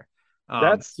out of there.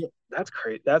 That's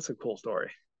great. That's a cool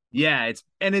story. Yeah,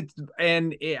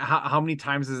 how many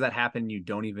times does that happen? You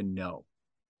don't even know.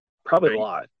 Probably right? a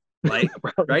lot. Like,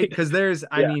 right? Because there's,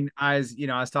 I Yeah. mean, I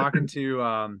was talking to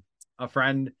a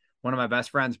friend, one of my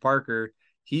best friends, Parker.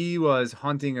 He was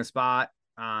hunting a spot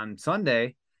on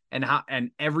Sunday,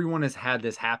 and everyone has had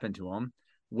this happen to him,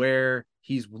 where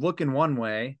he's looking one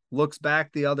way, looks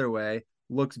back the other way,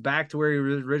 looks back to where he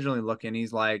was originally looking.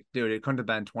 He's like, dude, it couldn't have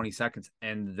been 20 seconds.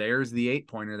 And there's the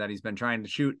 8-pointer that he's been trying to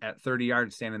shoot at 30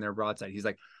 yards standing there broadside. He's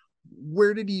like,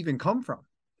 where did he even come from?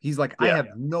 He's like, I have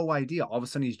no idea. All of a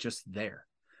sudden he's just there.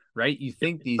 Right? You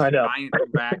think these giant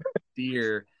rack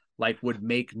deer like would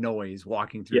make noise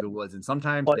walking through the woods, and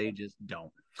sometimes they just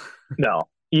don't. No,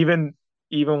 even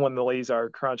when the leaves are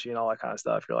crunchy and all that kind of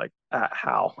stuff, you're like,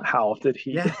 how did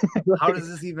he? Yeah. How does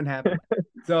this even happen?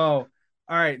 So,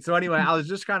 all right. So anyway, I was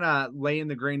just kind of laying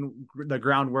the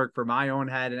groundwork for my own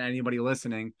head and anybody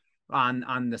listening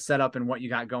on the setup and what you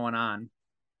got going on.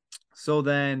 So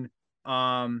then,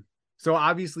 so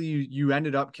obviously you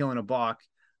ended up killing a buck,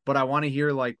 but I want to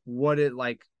hear like what it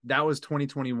like. That was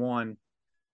 2021.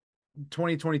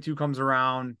 2022 comes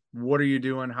around. What are you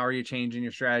doing? How are you changing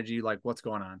your strategy? Like, what's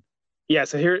going on? Yeah.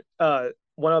 So here,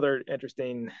 one other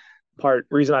interesting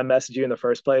reason I messaged you in the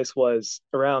first place was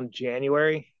around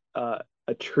January. A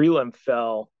tree limb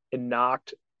fell and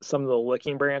knocked some of the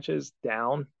licking branches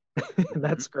down. And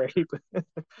that's great. So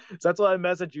that's what I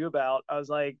messaged you about. I was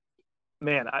like,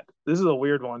 man, this is a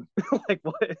weird one. Like,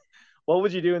 what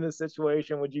would you do in this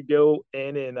situation? Would you go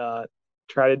in and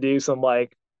try to do some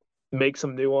like make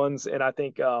some new ones? And I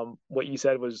think what you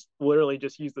said was literally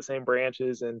just use the same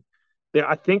branches, and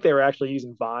I think they were actually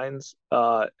using vines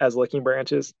as licking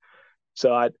branches.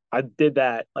 So I did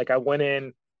that. Like I went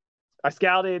in, I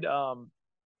scouted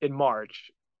in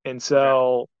March, and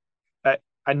so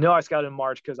I know I scouted in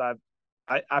March because I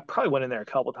probably went in there a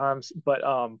couple times, but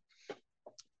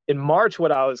in March,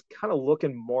 what I was kind of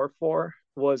looking more for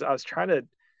was I was trying to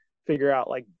figure out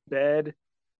like bed,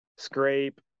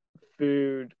 scrape,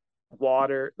 food,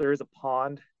 water. There is a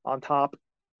pond on top.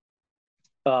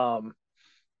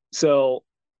 So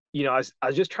I was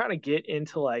just trying to get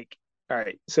into like, all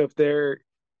right, so if they're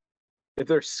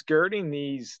skirting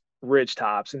these ridge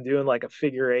tops and doing like a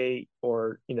figure eight,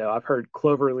 or I've heard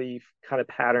clover leaf kind of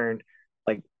pattern,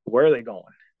 like where are they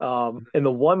going? And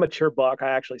the one mature buck I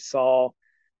actually saw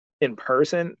in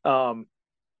person,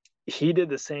 he did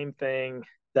the same thing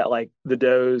that like the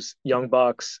does, young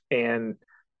bucks, and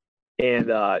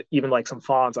even like some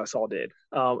fawns I saw did.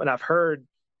 And I've heard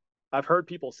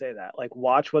people say that, like,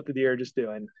 watch what the deer are just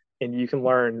doing, and you can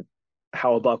learn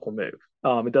how a buck will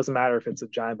move. It doesn't matter if it's a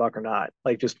giant buck or not.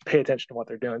 Like, just pay attention to what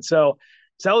they're doing. So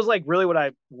that was like really what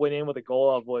I went in with the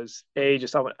goal of was I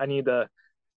need to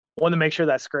want to make sure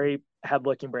that scrape had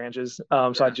licking branches.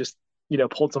 So I just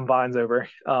pulled some vines over.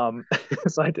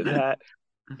 So I did that,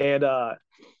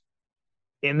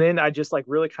 and then I just like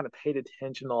really kind of paid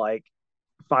attention to like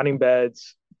finding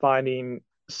beds, finding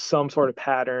some sort of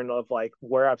pattern of like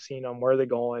where I've seen them, where they're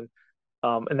going,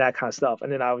 and that kind of stuff.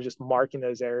 And then I was just marking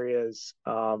those areas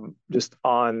just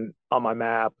on my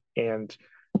map and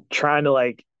trying to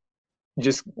like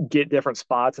just get different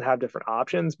spots and have different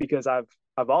options, because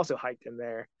I've also hiked in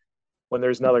there when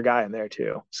there's another guy in there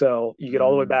too. So you get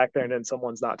all the way back there and then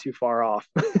someone's not too far off.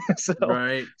 So,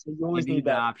 right. So you always need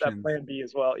that plan B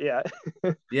as well. Yeah.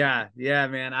 Yeah,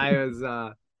 man.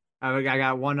 I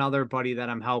got one other buddy that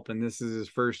I'm helping. This is his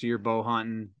first year bow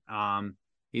hunting.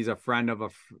 He's a friend of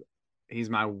he's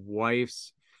my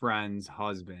wife's friend's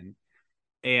husband.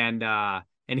 And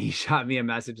he shot me a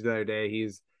message the other day.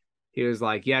 He was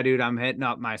like, yeah, dude, I'm hitting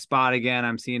up my spot again.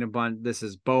 I'm seeing a bunch. This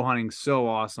is bow hunting so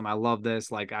awesome. I love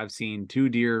this. Like, I've seen 2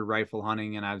 deer rifle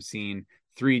hunting, and I've seen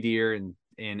 3 deer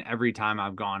in every time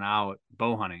I've gone out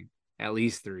bow hunting, at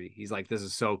least 3. He's like, this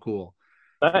is so cool.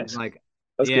 Nice. Like,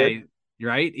 that's good.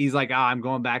 Right. He's like, oh, I'm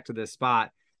going back to this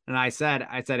spot. And I said,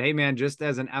 hey man, just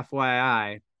as an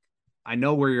FYI, I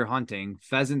know where you're hunting.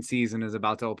 Pheasant season is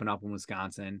about to open up in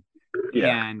Wisconsin.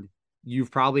 Yeah. And you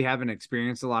probably haven't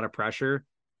experienced a lot of pressure,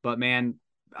 but man,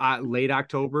 late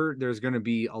October, there's going to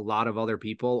be a lot of other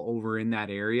people over in that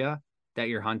area that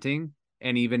you're hunting.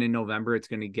 And even in November, it's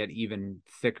going to get even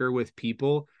thicker with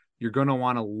people. You're going to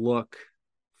want to look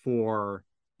for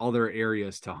other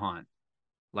areas to hunt.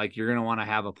 Like, you're going to want to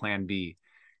have a plan B.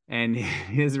 And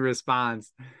his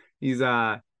response, he's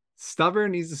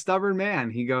stubborn. He's a stubborn man.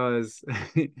 He goes,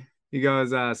 He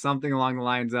goes, something along the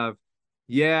lines of,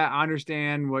 yeah, I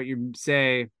understand what you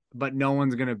say, but no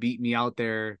one's gonna beat me out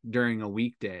there during a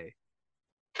weekday.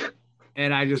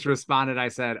 And I just responded, I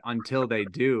said, until they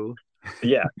do.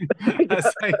 Yeah.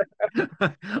 I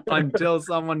like, until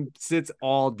someone sits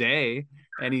all day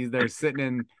and they're sitting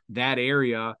in that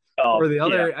area. Oh, Or the yeah.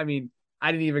 other, I mean,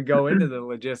 I didn't even go into the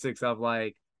logistics of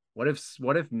like, what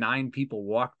if 9 people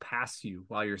walk past you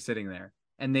while you're sitting there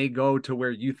and they go to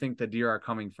where you think the deer are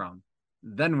coming from?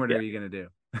 Then what Yeah. are you gonna do?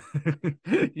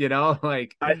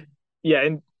 Like I yeah,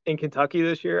 in Kentucky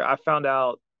this year, I found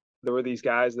out there were these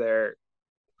guys there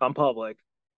on public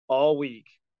all week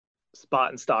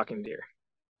spotting stalking deer.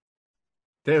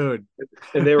 dude.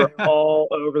 And they were all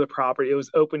over the property. It was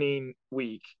opening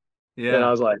week. And I Yeah.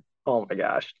 was like, oh my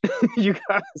gosh, you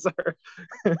guys are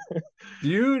Do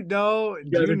you guys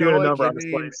you are doing a know a number kid on this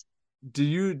named place.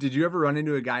 did you ever run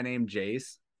into a guy named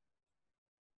Jace?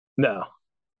 No.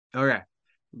 Okay.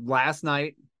 Last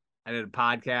night I did a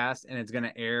podcast and it's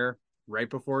gonna air right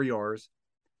before yours.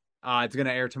 It's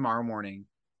gonna air tomorrow morning.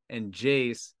 And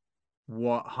Jace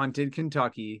hunted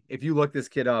Kentucky. If you look this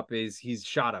kid up, he's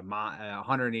shot a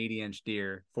 180-inch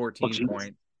deer, Oh 14 jeez.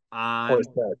 point Poor on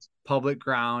stats. public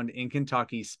ground in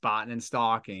Kentucky, spotting and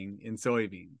stalking in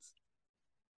soybeans.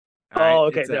 All right. Oh,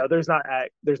 okay. It's a No, there's not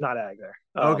ag there.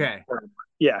 okay.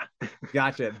 Yeah.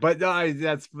 Gotcha. But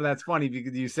that's funny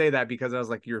because you say that because I was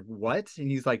like, you're what? And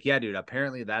he's like, yeah, dude,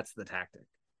 apparently that's the tactic.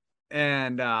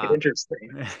 And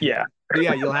Interesting. Yeah. but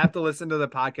yeah, you'll have to listen to the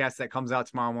podcast that comes out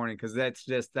tomorrow morning because that's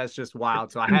just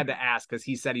wild. So I had to ask because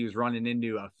he said he was running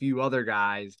into a few other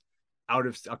guys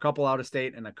a couple out of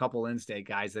state and a couple in-state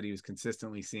guys that he was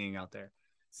consistently seeing out there.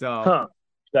 So Huh.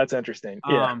 That's interesting.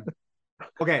 Yeah. um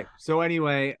okay. So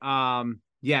anyway,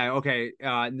 yeah, okay.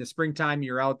 In the springtime,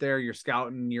 you're out there, you're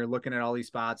scouting, you're looking at all these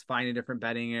spots, finding different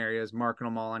bedding areas, marking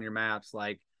them all on your maps,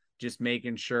 like just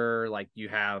making sure like you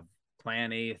have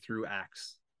plan A through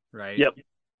X, right? Yep.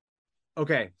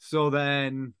 Okay. So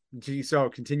then, so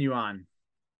continue on.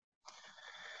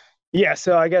 Yeah,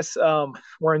 so I guess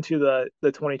we're into the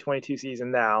 2022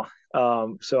 season now.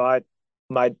 So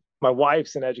my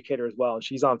wife's an educator as well, and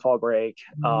she's on fall break.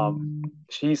 I'm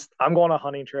going on a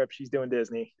hunting trip. She's doing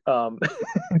Disney. So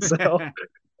so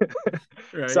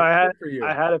Right. I had Good for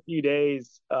I you. had a few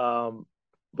days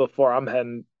before I'm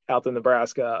heading out to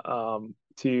Nebraska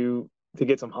to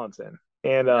get some hunts in,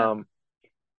 Yeah.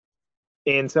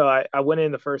 and so I went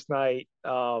in the first night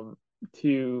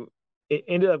to it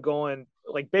ended up going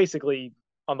like basically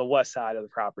on the west side of the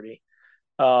property.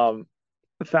 Um,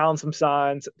 found some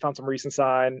signs, found some recent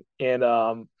sign, and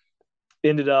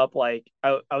ended up like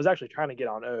I was actually trying to get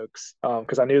on Oaks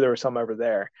because I knew there was some over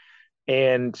there,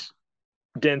 and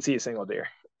didn't see a single deer.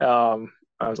 I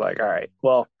was like, all right,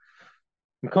 well,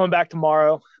 I'm coming back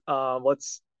tomorrow.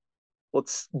 Let's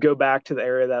go back to the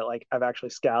area that like I've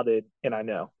actually scouted and I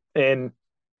know and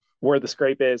where the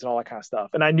scrape is and all that kind of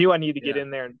stuff. And I knew I needed to get Yeah.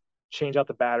 in there and change out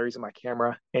the batteries in my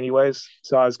camera anyways.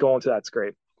 So I was going to that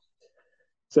scrape.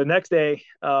 So next day,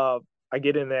 I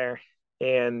get in there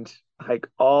and hike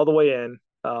all the way in,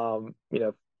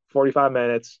 45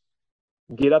 minutes,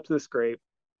 get up to the scrape.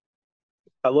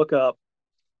 I look up,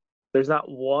 there's not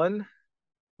one,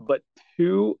 but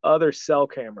two other cell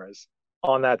cameras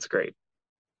on that scrape.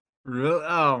 Really?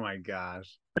 Oh my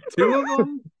gosh. Two of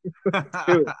them?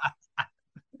 Two,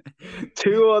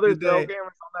 two other Did cell they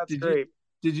cameras on that did you scrape.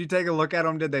 did you take a look at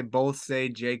them? Did they both say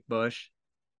Jake Bush?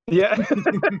 Yeah.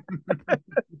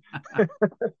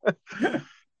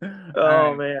 All Oh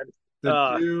right. man.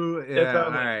 The two, It's yeah, all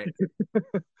omen.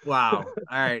 right. Wow.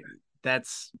 All right.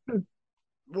 That's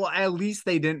well, at least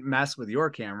they didn't mess with your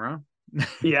camera.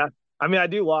 Yeah. I mean, I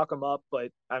do lock them up,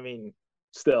 but I mean,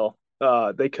 still,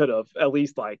 they could have at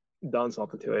least like done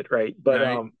something to it, right? But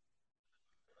Right.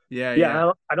 Yeah, yeah,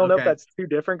 yeah. I don't know if Okay. that's two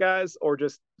different guys or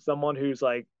just someone who's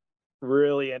like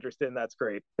really interested in that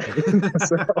scrape.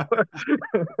 So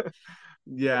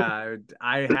Yeah,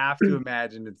 I have to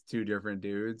imagine it's two different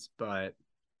dudes, but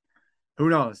who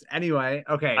knows? Anyway,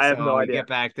 okay, I have no so we idea. get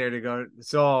back there to go.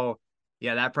 So,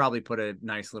 yeah, that probably put a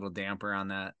nice little damper on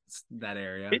that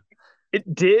area. It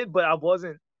it did, but I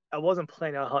wasn't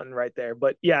planning on hunting right there.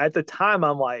 But yeah, at the time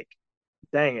I'm like,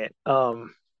 dang it.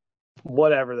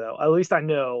 Whatever though. At least I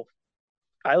know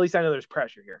there's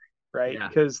pressure here, right? Yeah.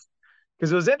 Because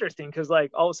it was interesting because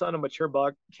like all of a sudden a mature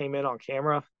buck came in on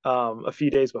camera a few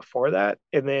days before that,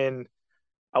 and then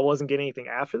I wasn't getting anything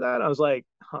after that. I was like,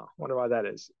 huh, wonder why that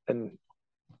is. And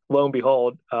lo and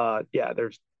behold, yeah,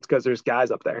 it's because there's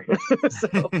guys up there.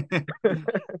 So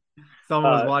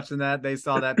Someone was uh, watching that. They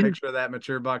saw that picture of that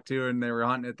mature buck too, and they were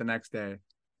hunting it the next day,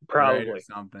 right, or probably,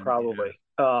 something. Yeah. probably.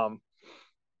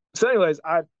 So anyways,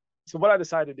 so what I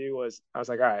decided to do was I was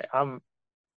like, all right,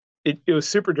 it was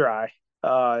super dry.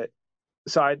 Uh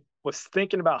so I was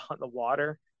thinking about hunting the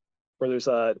water where there's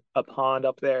a pond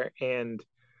up there, and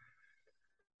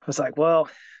I was like, well,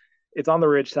 it's on the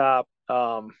ridge top.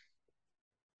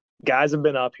 Guys have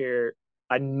been up here.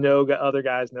 I know other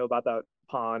guys know about that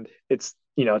pond. It's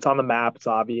on the map. It's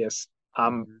obvious.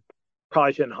 I'm Mhm.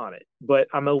 probably shouldn't hunt it, but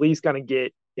I'm at least gonna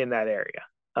get in that area.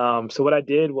 So what I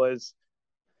did was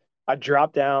I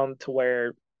dropped down to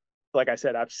where, like I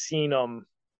said, I've seen them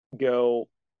go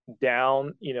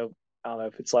down. I don't know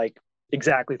if it's like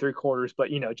exactly 3/4, but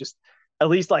just at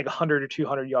least like 100 or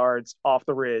 200 yards off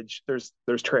the ridge. There's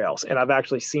trails, and I've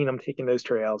actually seen them taking those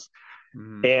trails.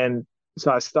 Mhm. And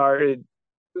so I started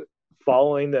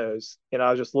following those, and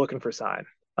I was just looking for sign.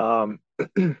 Um,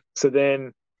 so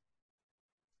then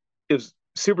it was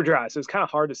super dry, so it's kind of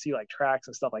hard to see like tracks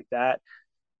and stuff like that.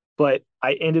 But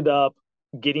I ended up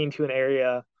getting to an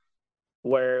area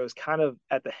where it was kind of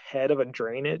at the head of a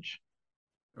drainage,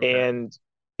 Okay. and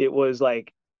it was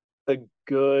like a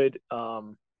good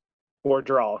or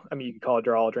draw. I mean, you could call it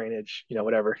draw, drainage,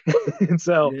 whatever. And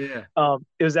so Yeah.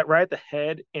 it was at right at the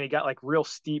head, and it got like real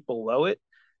steep below it.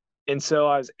 And so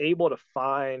I was able to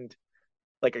find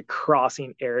like a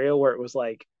crossing area where it was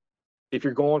like, if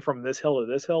you're going from this hill to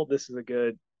this hill, this is a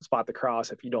good spot to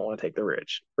cross if you don't want to take the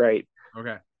ridge, right?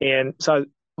 Okay. And so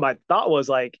my thought was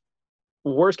like,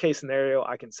 worst case scenario,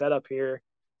 I can set up here,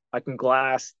 I can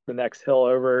glass the next hill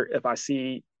over. If I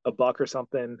see a buck or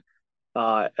something,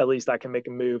 at least I can make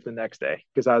a move the next day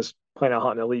because I was planning on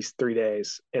hunting at least 3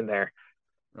 days in there.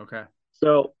 Okay.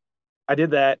 So I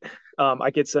did that. I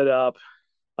get set up,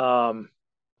 um,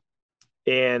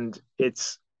 and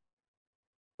it's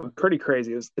pretty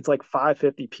crazy. It's like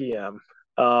 5:50 p.m.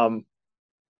 Um,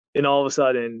 and all of a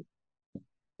sudden,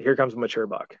 here comes a mature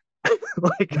buck.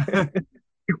 Like,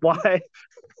 why?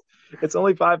 It's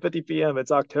only 5:50 p.m.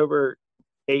 It's October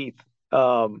 8th.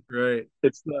 Um, Right.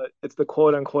 it's the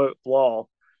quote unquote lull,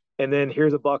 and then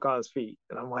here's a buck on his feet,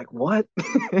 and I'm like, what?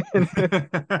 and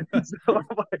so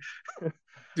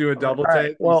Do a I'm like, double all right,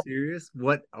 take? You well, serious?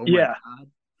 What? Oh my yeah. God.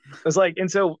 It's like, and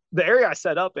so the area I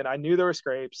set up in, I knew there were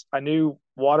scrapes. I knew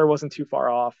water wasn't too far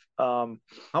off.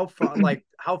 How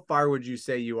far would you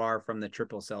say you are from the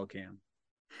triple cell cam?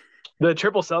 The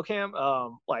triple cell cam,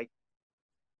 like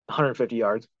 150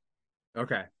 yards, Okay.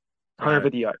 Got it.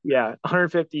 150 yards. Yeah,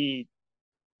 150.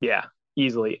 Yeah,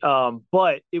 easily.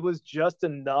 But it was just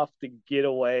enough to get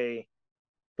away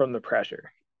from the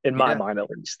pressure in my Yeah. mind, at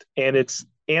least.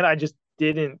 And I just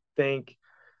didn't think.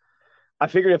 I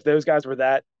figured if those guys were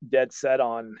that dead set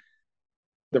on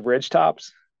the ridge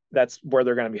tops, that's where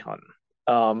they're going to be hunting.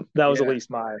 That was at Yeah.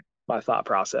 least my thought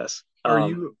process.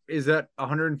 Is that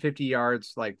 150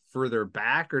 yards like further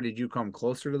back, or did you come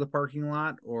closer to the parking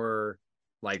lot, or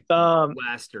like Um,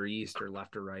 west or east or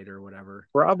left or right or whatever?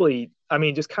 Probably. I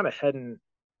mean, just kind of heading.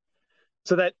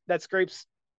 So that scrapes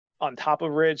on top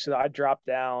of ridge. So I dropped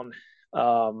down,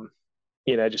 um,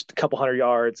 just a couple hundred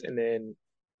yards, and then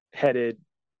headed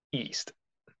east,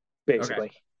 Okay.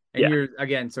 basically. And Yeah, you're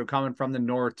again, so coming from the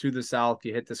north to the south,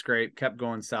 you hit the scrape, kept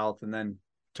going south, and then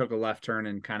took a left turn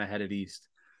and kind of headed east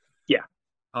yeah,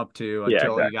 up to yeah,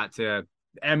 until you exactly. got to,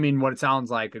 I mean, what it sounds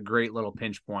like a great little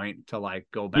pinch point to like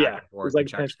go back Yeah, and it was forth and like a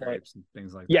check pinch point. scrapes and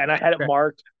things like Yeah, that. and I had it Okay.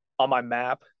 marked on my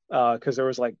map because there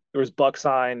was buck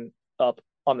sign up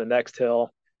on the next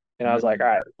hill, and I was like, all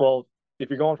Mhm. right, well, if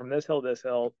you're going from this hill to this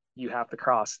hill, you have to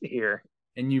cross here.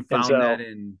 And you And found that so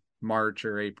in March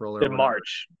or April or in whatever.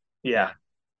 March, yeah,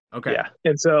 Yeah. Okay. yeah,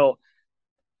 and so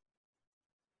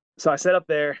I set up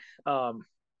there. Um,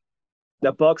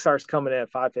 that buck starts coming in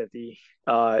at 5:50,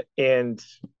 and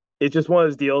it's just one of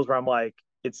those deals where I'm like,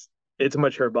 it's a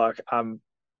mature buck.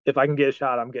 If I can get a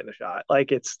shot, I'm getting a shot.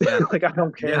 Like it's Yeah. like I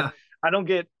don't care. Yeah. I don't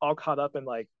get all caught up in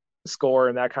like score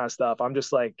and that kind of stuff. I'm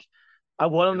just like, I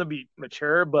want them Yep. to be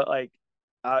mature, but like,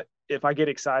 if I get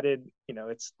excited,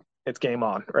 it's game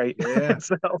on, right? Yeah.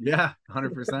 so, Yeah.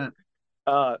 100%.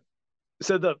 uh,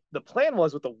 so the plan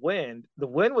was with the wind. The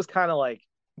wind was kind of like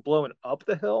blowing up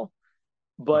the hill,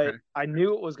 Okay. but I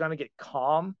knew it was going to get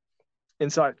calm,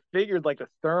 and so I figured like the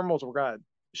thermals were going to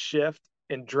shift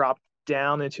and drop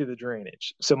down into the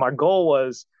drainage. So my goal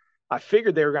was, I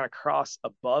figured they were going to cross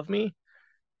above me,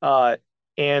 uh,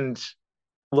 and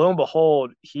lo and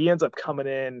behold, he ends up coming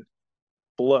in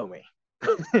below me,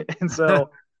 and so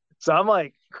I'm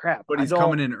like, crap, But I he's don't.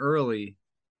 coming in early.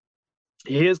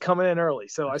 He is coming in early,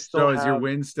 so I still So is your have.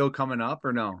 wind still coming up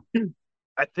or no?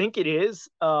 I think it is.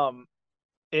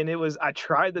 and it was I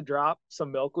tried to drop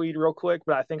some milkweed real quick,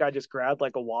 but I think I just grabbed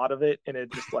like a wad of it and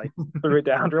it just like threw it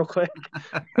down real quick.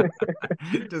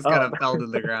 Just kind Um, of fell to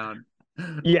the ground.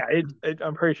 yeah,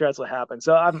 I'm pretty sure that's what happened.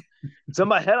 So in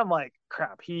my head I'm like,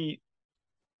 crap, he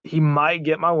might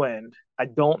get my wind. I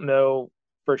don't know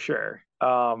for sure.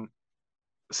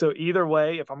 So either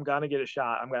way, if I'm gonna get a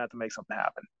shot, I'm gonna have to make something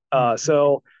happen. Hmm.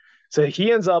 So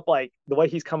he ends up like the way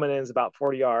he's coming in is about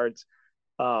 40 yards.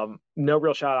 No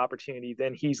real shot opportunity.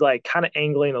 Then he's like kind of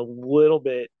angling a little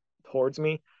bit towards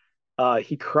me.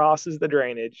 He crosses the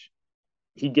drainage.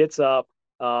 He gets up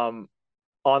on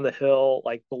the hill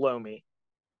like below me,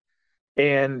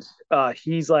 and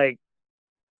he's like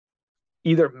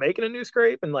either making a new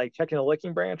scrape and like checking a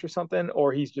licking branch or something,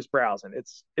 or he's just browsing.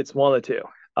 It's one of the two.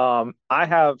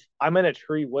 I'm in a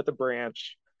tree with a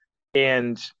branch,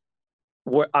 and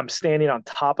I'm standing on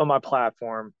top of my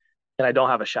platform, and I don't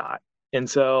have a shot. And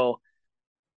so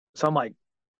I'm like,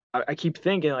 I keep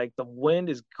thinking like the wind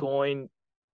is going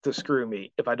to screw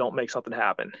me if I don't make something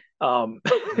happen.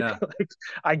 Yeah. Like,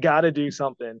 I got to do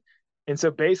something. And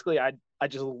so basically, I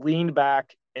just leaned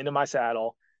back into my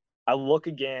saddle. I look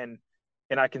again,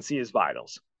 and I can see his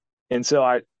vitals. And so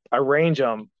I range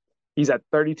him. He's at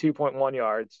 32.1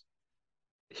 yards.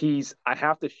 I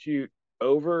have to shoot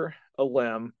over a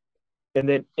limb and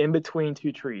then in between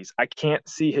two trees. I can't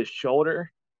see his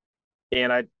shoulder,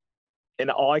 and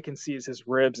all I can see is his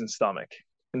ribs and stomach.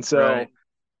 And Right. so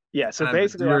yeah, so Kind of a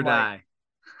basically do or I'm like, die.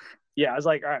 yeah, I was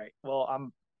like, all right, well,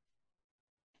 I'm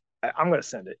gonna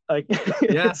send it. Like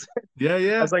Yeah. it's Yeah. I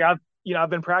Yeah. was like, I've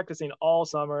been practicing all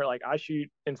summer. Like I shoot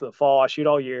into the fall, I shoot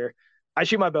all year. I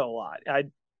shoot my bow a lot. I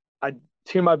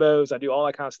tune my bows, I do all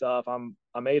that kind of stuff. I'm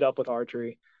made up with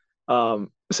archery.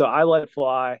 So I let it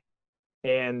fly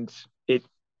and it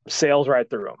sails right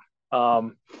through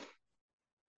him.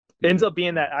 Ends up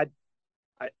being Beautiful.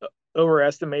 that I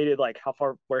overestimated like how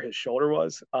far where his shoulder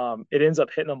was. It ends up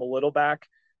hitting him a little back,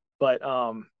 but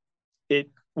it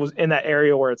was in that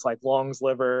area where it's like lungs,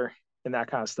 liver, and that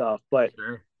kind of stuff. But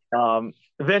Sure.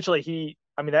 eventually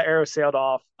I mean, that arrow sailed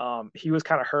off. He was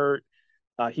kind of hurt.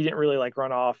 He didn't really like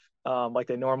run off like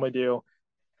they normally do.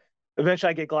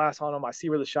 Eventually, I get glass on him. I see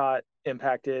where the shot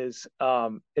impact is.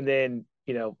 And then,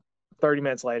 30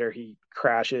 minutes later, he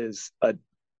crashes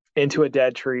into a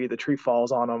dead tree. The tree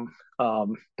falls on him.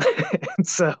 And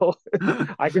so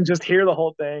I can just hear the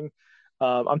whole thing.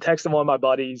 I'm texting one of my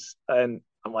buddies and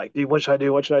I'm like, dude, what should I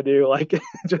do? What should I do? Like,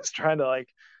 just trying to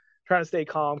stay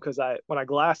calm because when I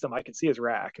glassed him, I could see his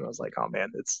rack and I was like, oh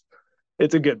man, it's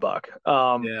a good buck.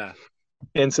 Yeah.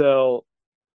 And so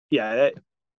yeah,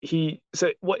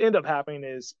 so what ended up happening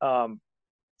is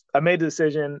I made the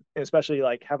decision, and especially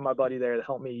like having my buddy there to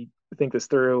help me think this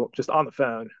through just on the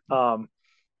phone.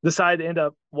 Decided to end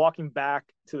up walking back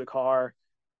to the car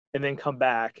and then come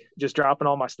back, just dropping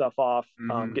all my stuff off,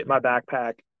 Hmm. get my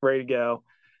backpack ready to go.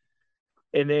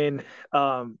 And then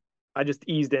I just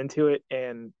eased into it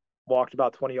and walked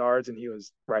about 20 yards and he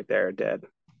was right there dead.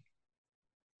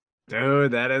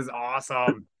 Dude, that is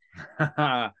awesome.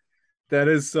 That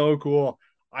is so cool.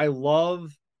 I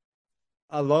love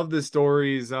I love the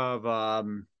stories of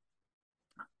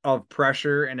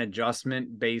pressure and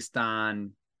adjustment based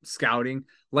on scouting.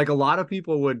 Like a lot of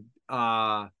people would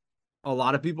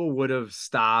have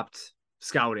stopped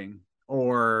scouting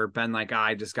or been like,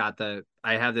 I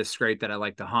have this scrape that I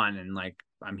like to hunt and like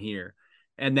I'm here.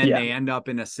 And then Yeah. they end up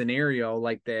in a scenario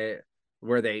like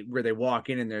where they walk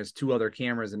in and there's two other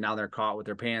cameras and now they're caught with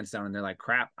their pants down and they're like,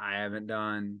 crap, I haven't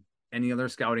done any other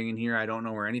scouting in here. I don't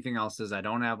know where anything else is. I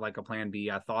don't have like a plan B.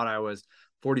 I thought I was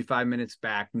 45 minutes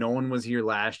back. No one was here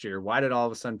last year. Why did all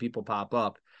of a sudden people pop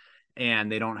up?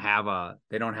 And they don't have a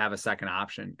second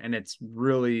option. And it's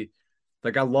really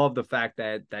like I love the fact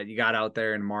that you got out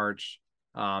there in March.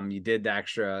 You did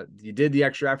the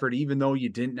extra effort, even though you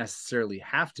didn't necessarily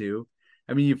have to.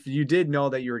 I mean, you did know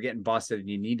that you were getting busted and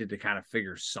you needed to kind of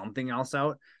figure something else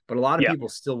out, but a lot of Yeah. people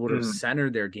still would have Mhm.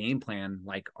 centered their game plan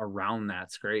like around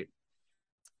that scrape.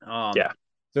 Um, Yeah.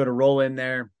 so to roll in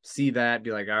there, see that,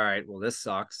 be like, all right, well, this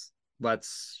sucks.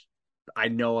 Let's I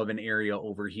know of an area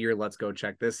over here. Let's go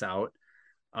check this out.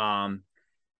 Um,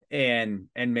 and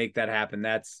make that happen.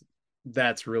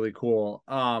 That's really cool.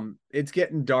 It's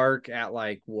getting dark at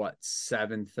like what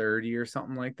 7:30 or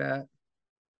something like that.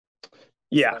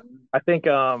 Yeah. Seven. I think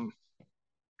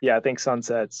yeah, I think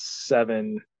sunset's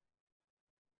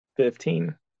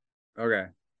 7:15. Okay.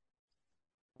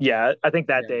 Yeah, I think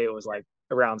that Yeah. day it was like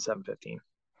around 7:15.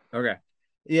 Okay.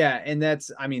 Yeah, and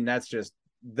I mean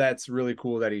that's really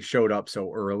cool that he showed up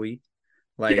so early.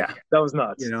 Yeah, Like, that was you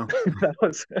nuts. know, That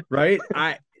was right?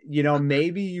 I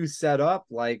maybe you set up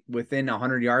like within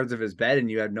 100 yards of his bed and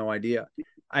you had no idea.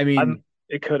 I I'm. mean,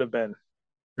 It could have been.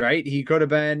 right? He could have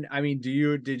been. I mean,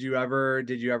 did you ever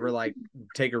like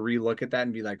take a relook at that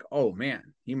and be like, oh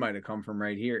man, he might have come from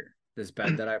right here, this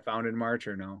bed that I found in March,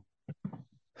 or no?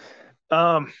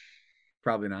 Um,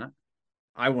 Probably not.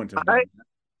 I wouldn't have I done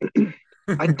that.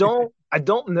 I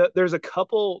don't know. There's a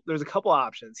couple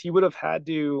options. He would have had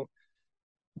to,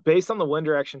 based on the wind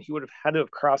direction, he would have had to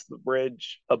have crossed the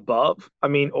bridge above. I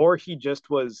mean, or he just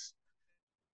was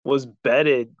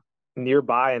bedded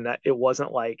nearby, and that it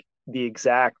wasn't like the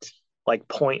exact like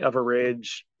point of a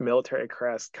ridge military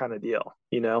crest kind of deal,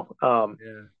 you know.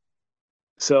 Yeah.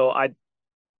 So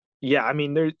yeah, I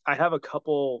mean, I have a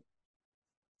couple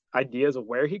ideas of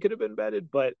where he could have been bedded,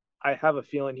 but I have a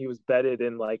feeling he was bedded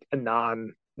in like a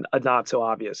not so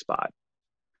obvious spot.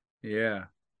 Yeah.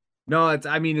 No,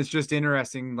 I mean, it's just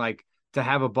interesting, like to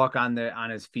have a buck on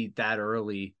his feet that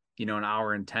early, an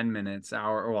hour and 10 minutes, at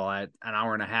an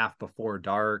hour and a half before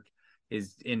dark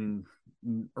is in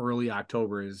early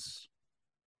October is,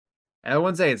 I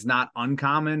wouldn't say it's not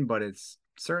uncommon, but it's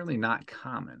certainly not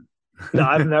common. No,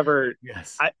 I've never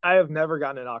Yes. I have never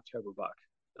gotten an October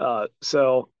buck.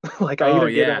 So like I Oh either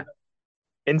get them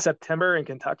yeah. in September in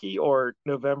Kentucky or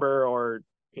November or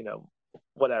you know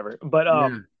whatever. But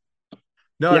Yeah.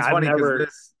 No, yeah, it's I've funny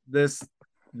because never.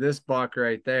 this buck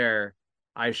right there,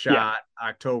 I Yeah. shot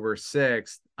October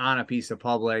 6th on a piece of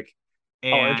public Oh,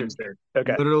 and interesting.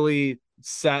 Okay. literally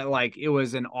set like it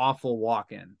was an awful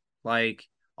walk-in. Like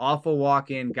awful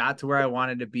walk-in, got to where I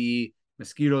wanted to be.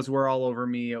 Mosquitoes were all over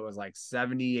me. It was like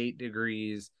 78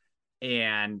 degrees.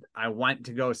 And I went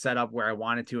to go set up where I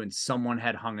wanted to, and someone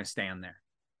had hung a stand there.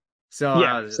 So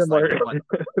Yeah, I was just like, similar.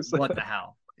 what the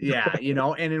hell? Yeah,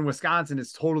 and in Wisconsin,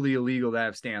 it's totally illegal to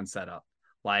have stands set up.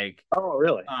 Like, Oh,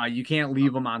 really? you can't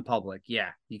leave them on public. Yeah,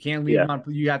 you can't leave Yeah. them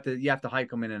on. You have to hike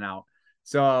them in and out.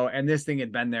 So, and this thing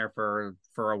had been there for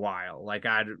a while. Like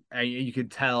you could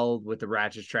tell with the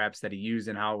ratchet straps that he used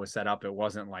and how it was set up. It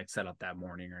wasn't like set up that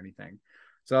morning or anything.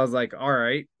 So I was like, all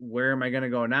right, where am I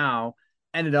gonna go now?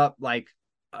 Ended up like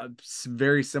a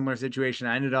very similar situation.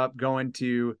 I ended up going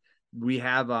to. We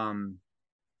have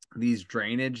these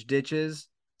drainage ditches.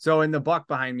 So in the buck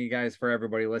behind me, guys, for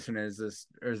everybody listening, is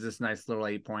this nice little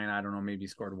 8 point. I don't know, maybe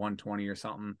scored 120 or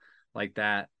something like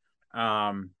that.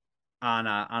 On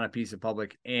a piece of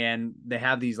public. And they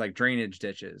have these like drainage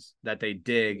ditches that they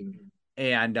dig.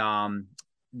 And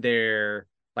they're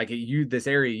like this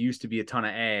area used to be a ton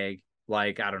of ag,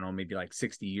 like I don't know, maybe like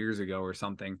 60 years ago or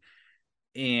something.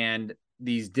 And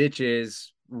these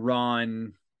ditches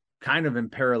run kind of in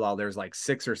parallel. There's like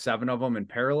 6 or 7 of them in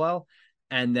parallel.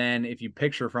 And then if you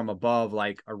picture from above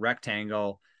like a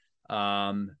rectangle,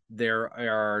 there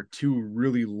are 2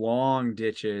 really long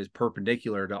ditches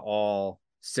perpendicular to all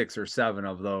 6 or 7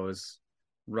 of those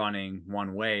running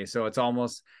one way. So it's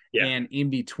almost, Yeah. and in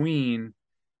between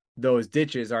those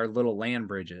ditches are little land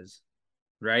bridges,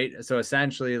 right? So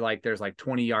essentially, like there's like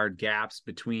 20-yard gaps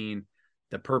between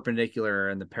the perpendicular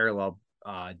and the parallel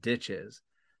ditches.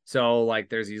 So like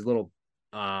there's these little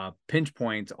pinch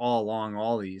points all along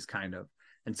all these kind of.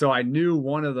 And so I knew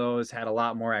one of those had a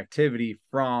lot more activity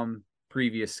from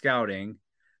previous scouting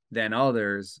than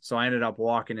others. So I ended up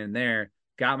walking in there,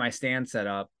 got my stand set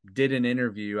up, did an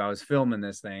interview. I was filming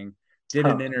this thing, did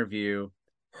an Huh. interview,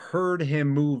 heard him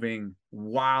moving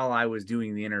while I was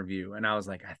doing the interview. And I was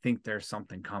like, I think there's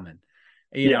something coming,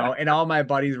 Yeah. and all my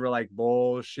buddies were like,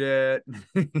 bullshit.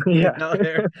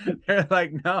 Yeah. They're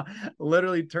like, no,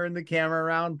 literally turn the camera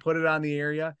around, put it on the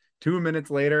area. 2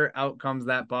 minutes later, out comes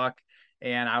that buck.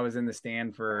 And I was in the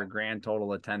stand for a grand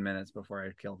total of 10 minutes before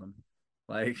I killed him.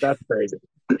 Like, That's crazy.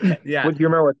 yeah, Would you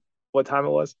remember what time it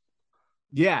was?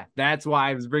 yeah, that's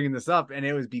why I was bringing this up. And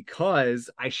it was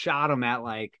because I shot him at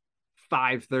like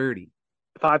 5:30.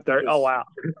 It 5:30. Oh, was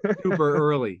wow. super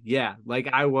early. Yeah. Like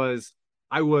it was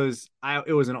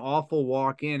an awful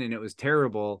walk in and it was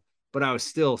terrible, but I was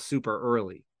still super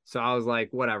early. So I was like,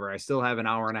 whatever. I still have an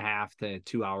hour and a half to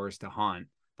 2 hours to hunt.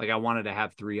 Like I wanted to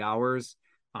have 3 hours.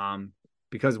 Um,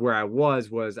 because where I was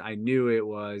I knew it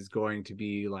was going to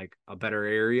be like a better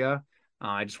area.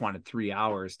 I just wanted 3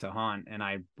 hours to hunt, and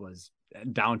I was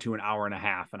down to an hour and a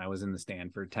half, and I was in the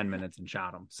stand for 10 minutes and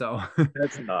shot him. So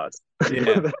That's nuts.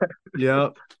 yeah,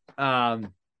 yep.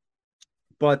 Um,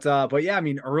 but yeah, I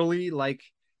mean, early like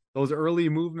those early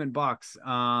movement bucks.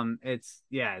 It's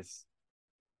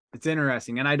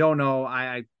interesting, and I don't know.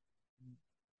 I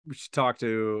should talk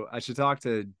to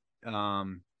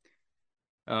um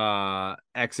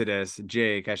Exodus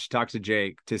Jake. I should talk to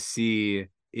Jake to see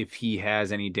if he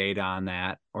has any data on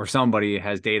that, or somebody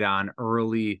has data on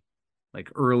early like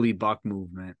early buck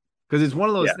movement. Because it's one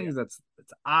of those Yeah. things that's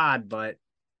it's odd, but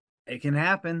it can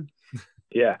happen.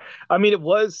 Yeah. I mean,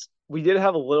 we did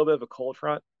have a little bit of a cold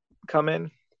front come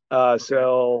in. Okay.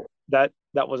 So that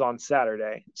was on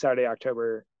Saturday,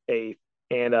 October 8th.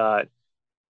 And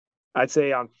I'd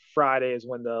say on Friday is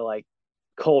when the like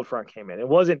cold front came in. It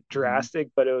wasn't Mhm. drastic,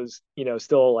 but it was,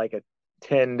 still like a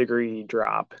 10-degree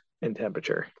drop in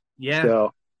temperature. Yeah,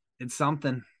 So, it's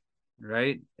something,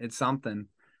 right? It's something.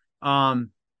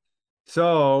 Um,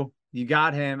 so you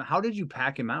got him. How did you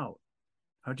pack him out?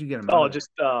 How'd you get him out oh, of there? just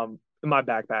in my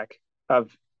backpack. I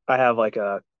have like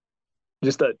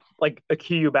just a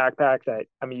KU backpack that,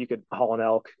 I mean, you could haul an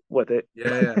elk with it.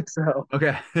 Yeah, yeah. So,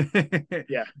 Okay.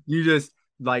 yeah. You just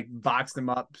like boxed him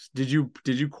up. Did you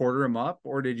quarter him up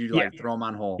or did you Yeah. like throw him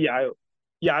on whole?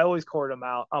 Yeah, I always cord them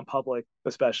out on public,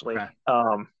 especially.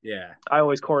 Okay. Yeah. I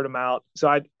always cord them out. So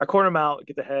I cord them out,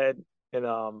 get the head, and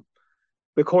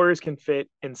the quarters can fit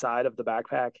inside of the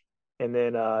backpack. And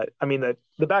then I mean the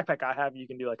backpack I have, you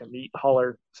can do like a meat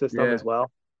hauler system Yeah. as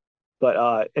well.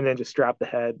 But and then just strap the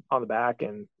head on the back,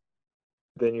 and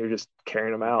then you're just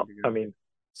carrying them You're good out. to I go. mean,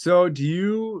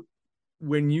 So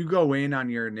when you go in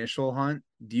on your initial hunt,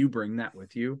 do you bring that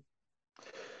with you? Like,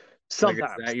 is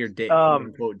sometimes. that your day, quote Um,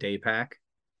 unquote, day pack?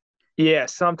 yeah,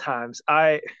 sometimes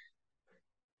I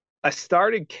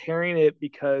started carrying it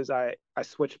because I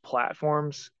switched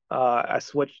platforms. I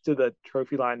switched to the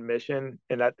trophy line mission,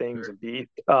 and that thing's a Sure.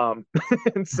 beast.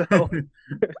 And so so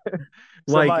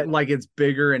like my like it's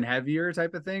bigger and heavier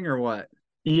type of thing or what?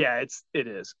 yeah, it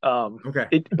is.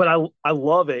 Okay. But I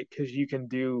love it because you can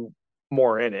do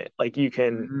more in it. Like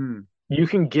Mm, you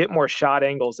can get more shot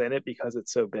angles in it because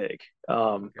it's so big.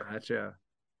 gotcha.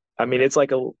 I mean, Okay.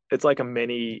 it's like a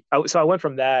mini. So I went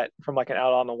from like an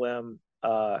out on a limb.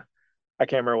 I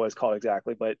can't remember what it's called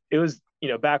exactly, but it was,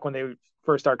 back when they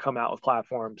first started coming out with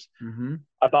platforms. Mm-hmm.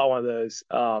 I bought one of those,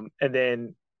 and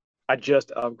then I just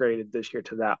upgraded this year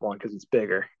to that one because it's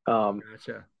bigger.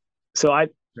 Gotcha. So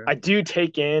Okay. I do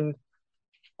take in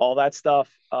all that stuff.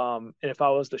 And if I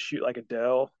was to shoot like a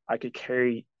doe, I could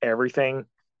carry everything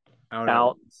Out at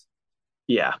out. once.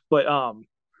 Yeah, but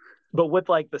with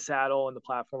like the saddle and the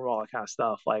platform and all that kind of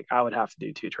stuff, like I would have to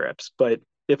do two trips. But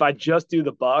if I just do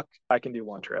the buck, I can do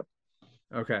one trip.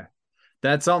 Okay.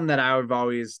 That's something that I've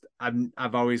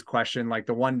always questioned. Like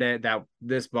the one day that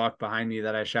this buck behind me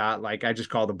that I shot, like I just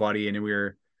called a buddy and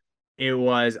it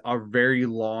was a very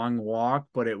long walk,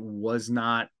 but it was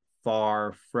not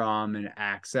far from an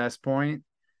access point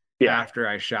Yeah, after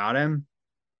I shot him.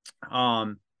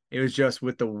 Um, it was just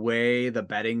with the way the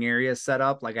bedding area is set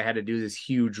up, like I had to do this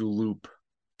huge loop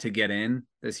to get in,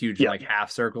 this huge yeah, like half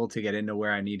circle to get into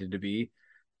where I needed to be.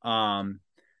 Um,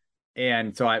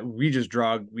 and so we just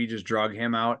drug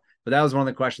him out. But that was one of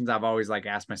the questions I've always like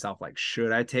asked myself, like,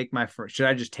 should I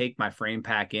just take my frame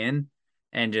pack in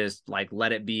and just like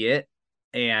let it be it?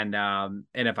 And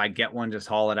if I get one, just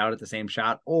haul it out at the same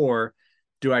shot, or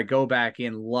do I go back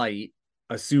in light,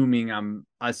 assuming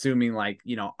like,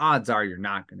 odds are you're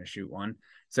not gonna shoot one.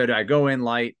 So do I go in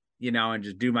light, and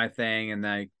just do my thing, and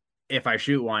then if I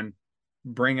shoot one,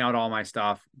 bring out all my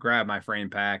stuff, grab my frame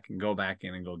pack, and go back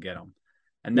in and go get them.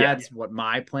 And yeah. that's what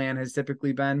my plan has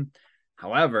typically been.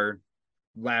 However,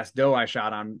 last doe I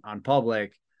shot on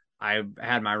public, I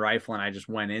had my rifle and I just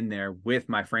went in there with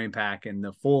my frame pack and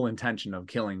the full intention of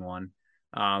killing one.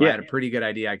 I Yeah. had a pretty good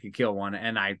idea I could kill one,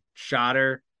 and I shot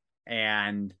her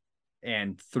and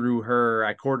threw her.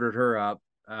 I quartered her up.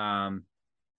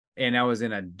 And I was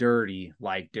in a dirty,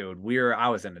 like, dude, I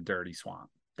was in a dirty swamp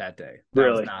that day.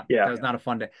 Really? That Yeah. was not a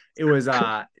fun day. It was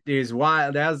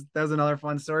wild. That was another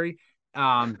fun story.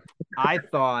 Um, I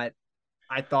thought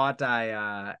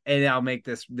and I'll make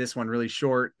this one really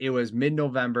short. It was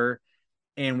mid-November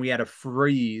and we had a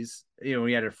freeze. We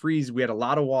had a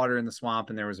lot of water in the swamp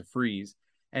and there was a freeze.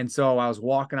 And so I was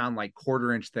walking on like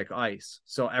quarter-inch thick ice.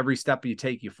 So every step you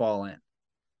take, you fall in,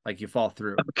 like you fall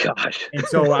through. Oh gosh. And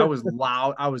so I was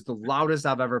loud. I was the loudest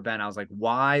I've ever been. I was like,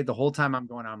 why? The whole time I'm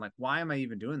going on, I'm like, why am I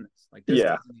even doing this? Like, this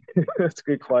Yeah. doesn't. That's a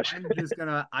good question.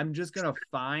 I'm just gonna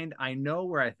find. I know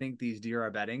where I think these deer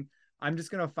are bedding. I'm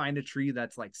just gonna find a tree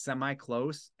that's like semi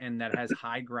close and that has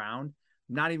high ground.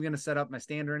 I'm not even gonna set up my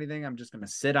stand or anything. I'm just gonna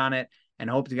sit on it and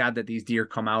hope to God that these deer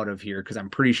come out of here because I'm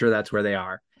pretty sure that's where they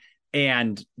are.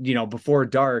 And before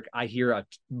dark I hear a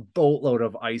boatload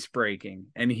of ice breaking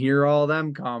and hear all of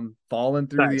them come falling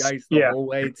through the Nice. ice the Yeah. whole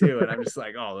way too, and I'm just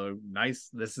like, oh, nice,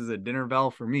 this is a dinner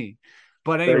bell for me.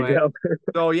 But There you anyway, go.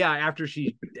 so yeah,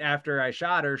 after I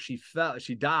shot her, she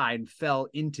died and fell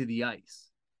into the ice.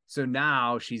 So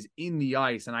now she's in the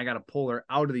ice and I got to pull her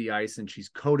out of the ice and she's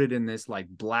coated in this like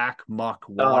black muck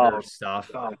water Oh, stuff.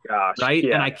 oh gosh. Right.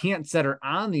 And Yeah. I can't set her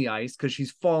on the ice because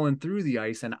she's falling through the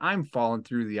ice and I'm falling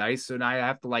through the ice. So now I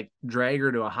have to like drag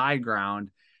her to a high ground.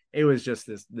 It was just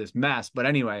this mess. But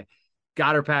anyway,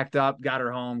 got her packed up, got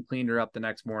her home, cleaned her up the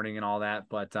next morning and all that.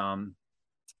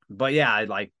 But yeah,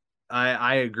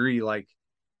 I agree. Like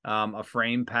a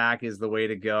frame pack is the way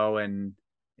to go, and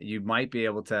you might be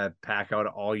able to pack out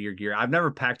all your gear. I've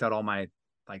never packed out all my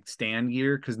like stand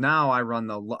gear because now I run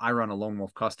a Lone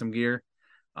Wolf custom gear,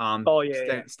 Oh yeah,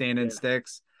 yeah, stand-in yeah.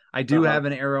 sticks. I do Uh-huh. have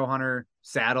an Arrow Hunter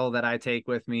saddle that I take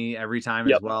with me every time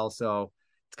as Yep. well. So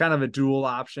it's kind of a dual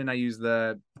option. I use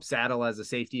the saddle as a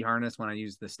safety harness when I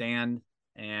use the stand,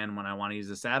 and when I want to use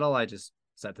the saddle, I just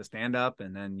set the stand up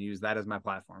and then use that as my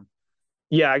platform.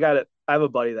 Yeah, I got it. I have a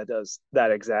buddy that does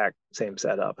that exact same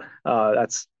setup.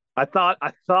 That's I thought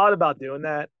about doing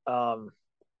that.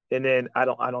 And then I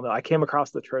don't know. I came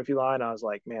across the trophy line. I was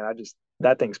like, man, I just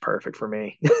that thing's perfect for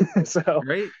me. So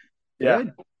Great. yeah.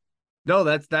 Good. No,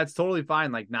 that's totally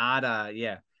fine. Like not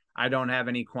yeah. I don't have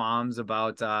any qualms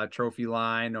about trophy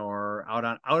line or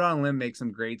out on limb makes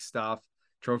some great stuff.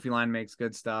 Trophy line makes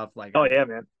good stuff. Like Oh I yeah,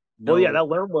 man. Well, yeah, no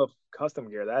that Lone Wolf custom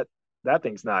gear that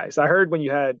thing's nice. I heard when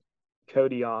you had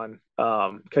Cody on,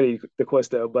 Cody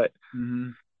DeQuisto, but mm-hmm.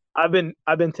 I've been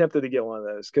tempted to get one of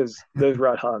those because those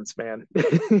rut hunts, man.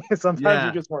 Sometimes you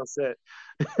Yeah. just want to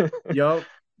sit. Yep.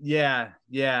 Yeah.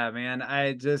 Yeah, man.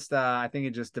 I think it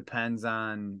just depends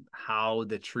on how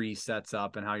the tree sets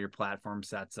up and how your platform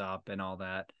sets up and all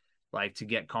that. Like to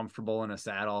get comfortable in a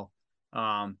saddle.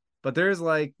 But there's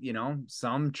like,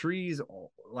 some trees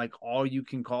like all you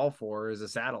can call for is a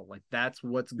saddle. Like that's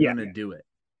what's Yeah, gonna do it,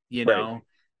 you right. know?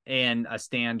 And a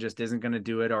stand just isn't gonna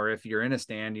do it. Or if you're in a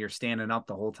stand, you're standing up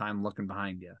the whole time looking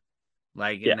behind you.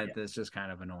 Like, Yeah, and that's just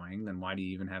kind of annoying. Then why do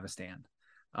you even have a stand?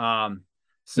 Um,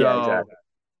 yeah, so exactly.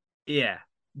 yeah,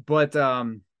 but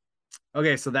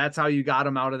okay, so that's how you got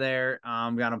them out of there.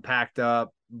 Got them packed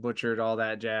up, butchered, all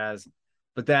that jazz.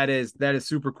 But that is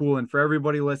super cool. And for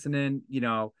everybody listening,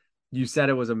 you said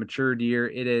it was a mature deer.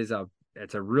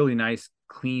 It's a really nice,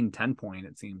 clean 10 point.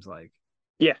 It seems like,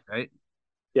 Yeah, right?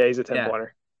 yeah, he's a 10 Yeah,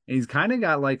 pointer. and he's kind of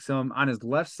got like some on his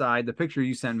left side. The picture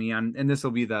you sent me on, and this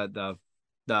will be the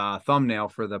thumbnail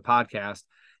for the podcast.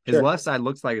 His Sure. left side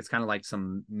looks like it's kind of like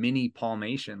some mini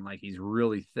palmation, like he's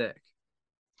really thick.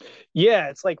 Yeah,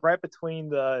 it's like right between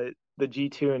the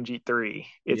G2 and G3.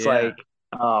 It's Yeah, like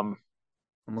um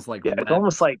almost like yeah, it's webbed.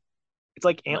 almost like it's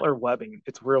like Like, antler webbing.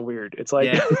 It's real weird. It's like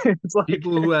yeah, it's like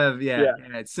people who have yeah,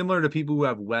 it's similar to people who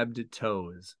have webbed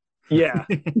toes. yeah.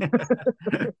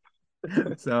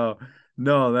 So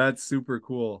no, that's super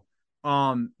cool.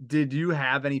 Did you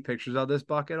have any pictures of this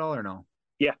buck at all or no?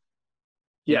 Yeah.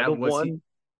 Yeah, Yeah, was he?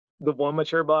 the one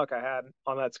mature buck I had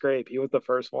on that scrape, he was the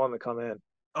first one to come in.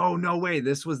 Oh no way,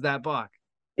 this was that buck.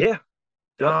 Yeah.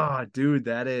 Yep. Oh, dude,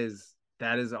 that is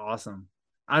awesome.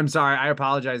 I'm sorry. I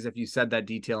apologize if you said that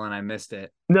detail and I missed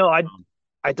it. No, Um,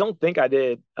 I don't think I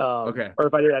did. okay. Or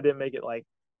if I did, I didn't make it like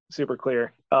super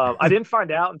clear. I didn't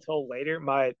find out until later.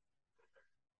 My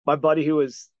buddy who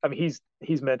was, I mean,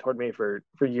 he's mentored me for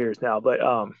years now, but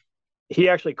he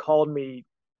actually called me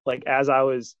like as I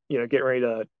was, getting ready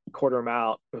to quarter him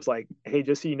out. It was like, hey,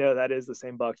 just so you know, that is the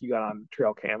same buck you got on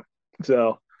trail cam.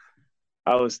 So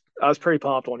I was pretty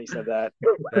pumped when he said that.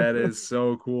 That is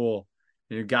so cool.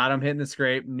 You got him hitting the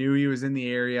scrape, knew he was in the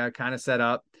area, kind of set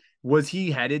up. Was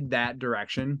he headed that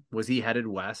direction? Was he headed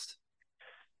west?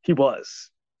 He was.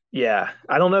 Yeah.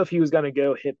 I don't know if he was gonna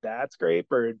go hit that scrape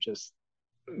or just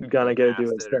Go gonna go do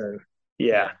past his it or thing.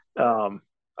 Yeah. yeah.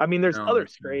 I mean there's No, other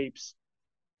there's no. scrapes.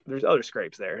 There's other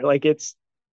scrapes there. Like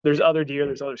there's other deer,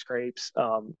 there's other scrapes.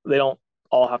 They don't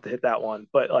all have to hit that one.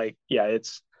 But like, yeah,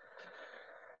 it's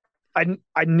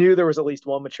I knew there was at least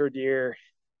one mature deer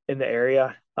in the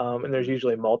area. And there's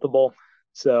usually multiple.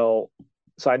 So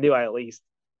I knew I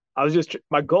was just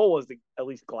my goal was to at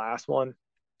least glass one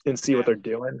and see what Yeah. they're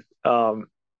doing. And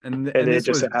And it this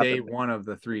just was so day happened one of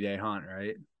the 3-day hunt,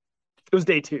 right? it was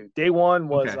day two. Day one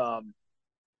was Okay.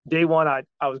 day one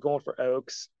I was going for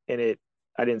oaks and it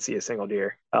I didn't see a single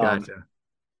deer. Gotcha.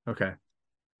 Okay.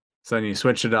 So then you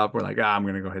switched it up. We're like, I'm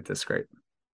gonna go hit this scrape.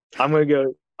 I'm gonna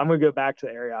go back to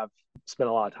the area I've spent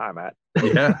a lot of time at.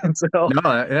 Yeah. And so No,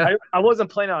 yeah. I wasn't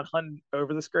planning on hunting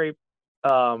over the scrape.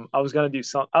 I was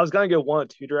gonna go one of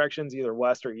two directions, either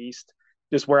west or east,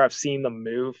 just where I've seen them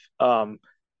move.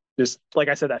 Just like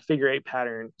I said, that figure eight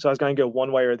pattern. So I was gonna go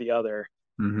one way or the other,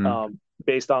 Mm-hmm. um,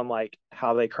 based on like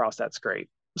how they cross that scrape.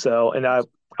 So and I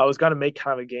was gonna make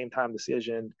kind of a game time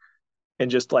decision and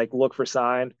just like look for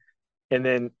sign. And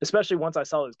then, especially once I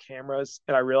saw those cameras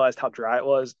and I realized how dry it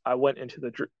was, I went into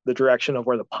the direction of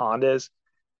where the pond is.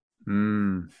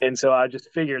 Mm, And so I just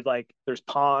figured like there's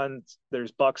ponds,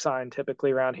 there's buck sign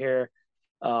typically around here.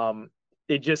 Um,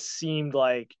 it just seemed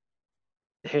like,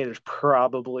 hey, there's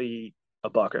probably a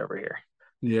buck over here.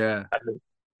 yeah.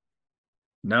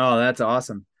 No, that's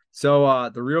awesome. So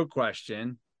the real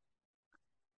question,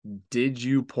 did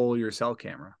you pull your cell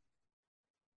camera?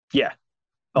 Yeah.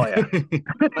 Oh yeah.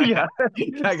 I Yeah.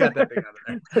 I got that thing out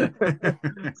of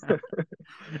there.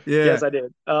 Yeah. Yes, I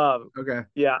did. Okay.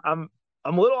 Yeah, I'm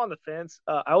a little on the fence.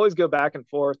 I always go back and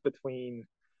forth between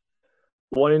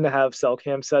wanting to have cell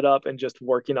cam set up and just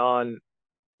working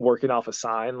off a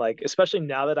sign. Like, especially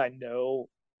now that I know,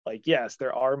 like, yes,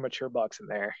 there are mature bucks in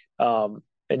there.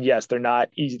 And yes, they're not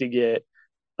easy to get.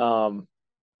 Um,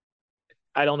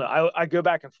 I don't know. I go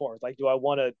back and forth. Like, do I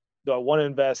want to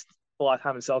invest a lot of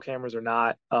time in cell cameras or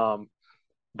not?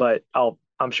 But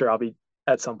I'm sure I'll be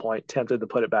at some point tempted to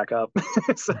put it back up.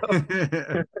 So,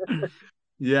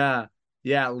 Yeah.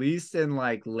 Yeah, at least in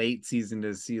like late season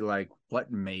to see like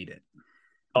what made it,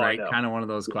 oh, I right? know. Kind of one of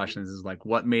those questions is like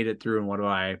what made it through and what do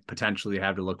I potentially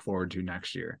have to look forward to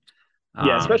next year?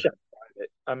 Yeah, Um, especially on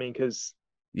private. I mean, because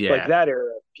like yeah, that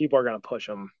era, people are going to push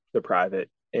them to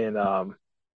private, and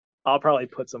I'll probably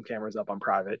put some cameras up on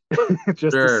private just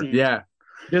to sure. see Yeah.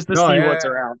 No, what's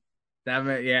yeah. around.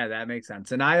 Yeah, that makes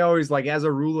sense. And I always like as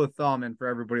a rule of thumb and for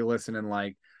everybody listening,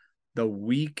 like the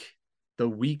week, the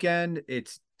weekend,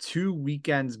 it's 2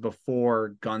 weekends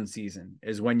before gun season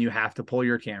is when you have to pull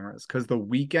your cameras. Cause the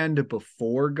weekend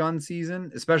before gun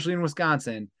season, especially in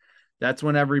Wisconsin, that's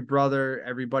when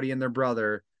everybody and their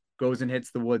brother goes and hits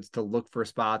the woods to look for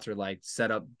spots or like set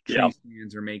up Yeah, tree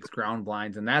stands or makes ground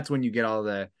blinds. And that's when you get all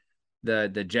the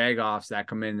jagoffs that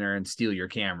come in there and steal your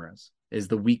cameras is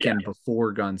the yeah, weekend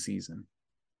before gun season.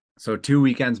 So 2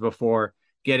 weekends before,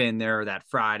 get in there that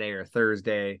Friday or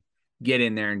Thursday, get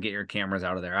in there and get your cameras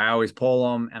out of there. I always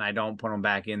pull them and I don't put them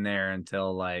back in there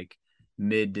until like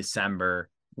mid-December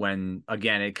when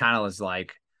again it kind of was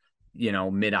like,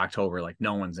 mid-October, like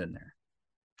no one's in there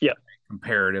yeah,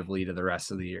 comparatively to the rest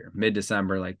of the year.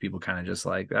 Mid-December, like people kind of just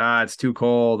like, it's too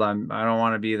cold. I don't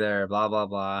want to be there, blah, blah,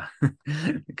 blah.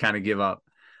 Kind of give up.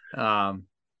 Um,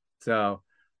 so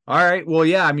all right. Well,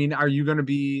 yeah, I mean, are you gonna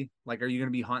be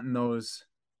hunting those?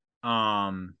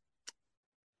 Um,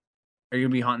 are you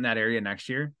gonna be hunting that area next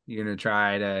year? You're gonna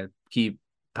try to keep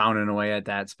pounding away at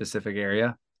that specific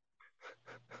area?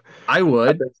 I I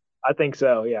would. think I think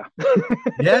so. Yeah.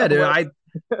 Yeah, dude. Well,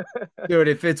 Dude,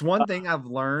 if it's one thing I've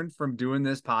learned from doing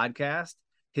this podcast,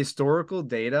 historical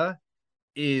data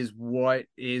is what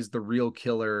is the real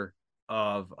killer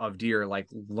of deer, like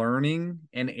learning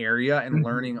an area and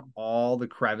learning all the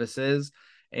crevices.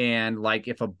 And like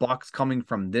if a buck's coming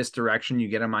from this direction, you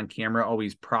get him on camera, oh,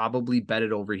 he's probably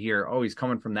bedded over here. Oh, he's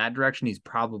coming from that direction, he's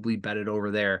probably bedded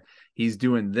over there. He's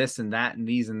doing this and that and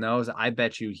these and those. I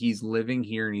bet you he's living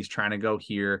here and he's trying to go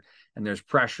here and there's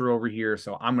pressure over here,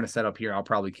 so I'm going to set up here, I'll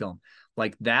probably kill him.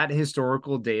 Like that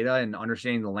historical data and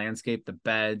understanding the landscape, the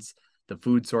beds, the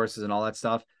food sources and all that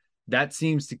stuff, that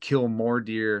seems to kill more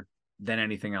deer than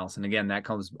anything else. And again, that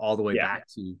comes all the way yeah. back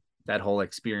to that whole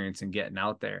experience and getting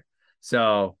out there.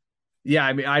 So, yeah,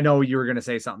 I mean, I know you were going to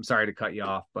say something. Sorry to cut you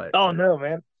off, but Oh no,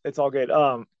 man, it's all good.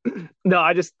 No,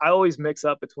 I always mix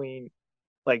up between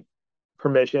like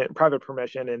private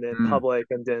permission, and then mm, public,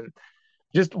 and then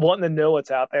just wanting to know what's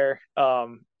out there.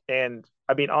 And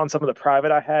I mean, on some of the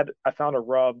private I found a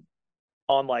rub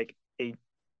on like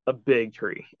a big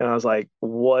tree, and I was like,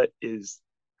 what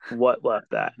left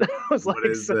that? I was what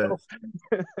like, is so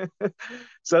this?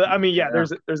 so I mean, yeah, Yeah.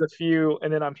 there's a few,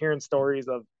 and then I'm hearing stories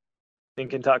of in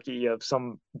Kentucky of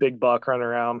some big buck running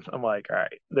around. I'm like, all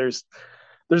right, there's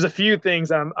a few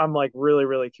things I'm like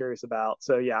really curious about.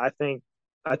 So yeah, I think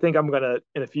I'm gonna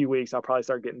in a few weeks I'll probably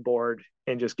start getting bored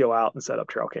and just go out and set up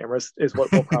trail cameras is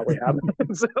what will probably happen.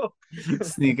 So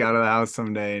Sneak out of the house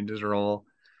someday and just roll.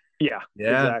 yeah,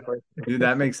 Yeah. exactly. Dude,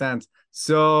 that makes sense.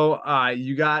 So,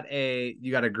 you got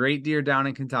a great deer down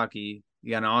in Kentucky.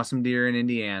 You got an awesome deer in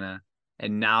Indiana,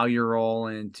 and now you're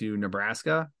rolling to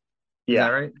Nebraska. Is that Yeah.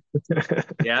 right?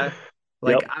 Yeah.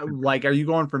 Yep. Like, are you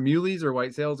going for muleys or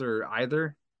white sales or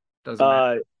either? Doesn't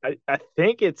matter. I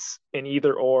think it's an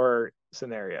either or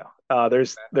scenario.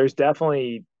 There's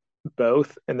definitely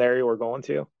both in the area we're going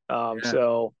to. Yeah.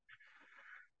 So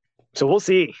we'll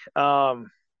see.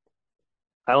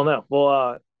 I don't know.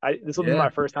 Well, this will be Yeah. my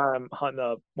first time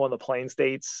hunting one of the plain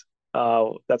states.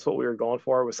 That's what we were going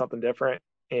for, was something different,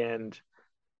 and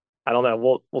I don't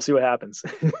know. We'll see what happens.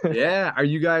 Yeah. Are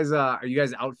you guys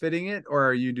outfitting it or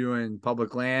are you doing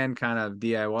public land kind of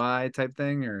DIY type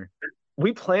thing or?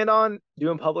 we planned on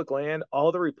doing public land.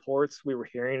 All the reports we were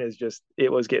hearing is just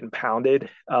it was getting pounded,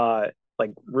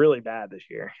 like really bad this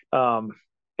year.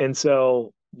 And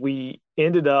so we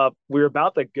were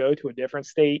about to go to a different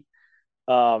state.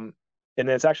 And then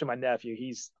it's actually my nephew.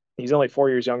 He's only 4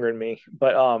 years younger than me,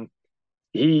 but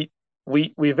he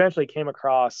we eventually came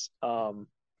across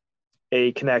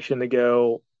a connection to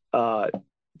go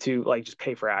to like just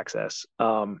pay for access.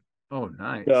 Oh,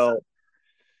 nice. So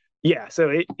yeah,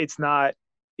 so it's not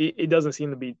it doesn't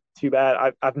seem to be too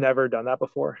bad. I've never done that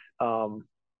before.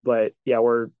 But yeah,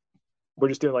 we're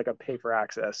just doing like a pay for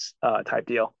access type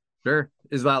deal. Sure.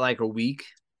 Is that like a week?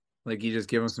 Like you just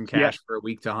give them some Yeah, cash for a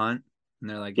week to hunt, and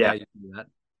they're like, "Yeah, yeah, you can do that."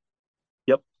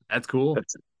 yep. That's cool,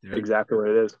 That's dude. exactly what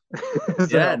it is.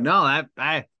 Yeah, So no,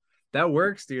 that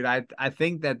works, dude. I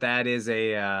think that is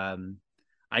a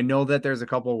I know that there's a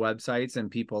couple of websites and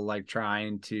people like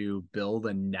trying to build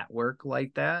a network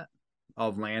like that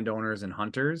of landowners and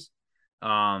hunters,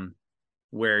 um,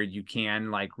 where you can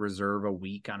like reserve a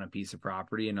week on a piece of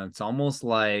property, and it's almost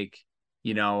like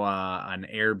an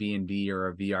Airbnb or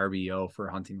a VRBO for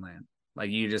hunting land. Like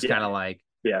you just yeah, kind of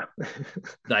yeah,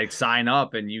 like sign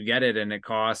up and you get it, and it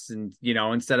costs, and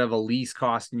instead of a lease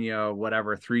costing you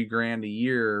whatever $3,000 a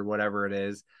year or whatever it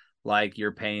is, like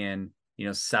you're paying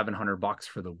 $700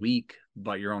 for the week,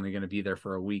 but you're only going to be there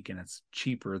for a week, and it's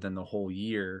cheaper than the whole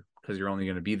year because you're only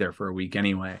going to be there for a week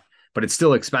anyway, but it's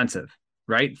still expensive,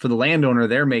 right? For the landowner,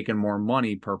 they're making more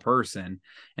money per person,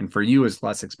 and for you it's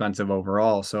less expensive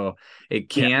overall, so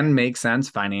it yeah, can make sense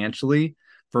financially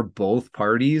for both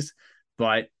parties,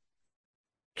 but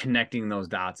connecting those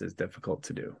dots is difficult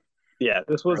to do. yeah.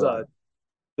 This was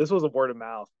a word of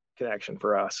mouth connection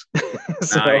for us.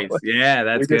 So Nice. Yeah, we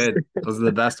that's just good. Those are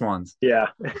the best ones. yeah.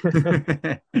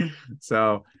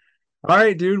 So, all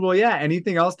right, dude. Well, yeah,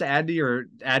 anything else to add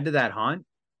to that hunt?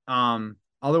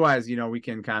 Otherwise, we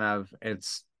can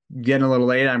it's getting a little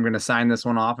late. I'm going to sign this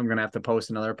one off. I'm going to have to post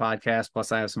another podcast.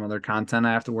 Plus I have some other content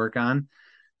I have to work on.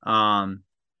 Um,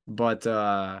 but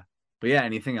yeah,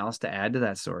 anything else to add to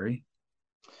that story?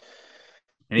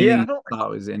 Anything Yeah, you thought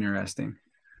was interesting?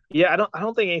 I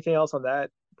don't think anything else on that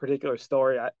particular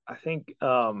story. I think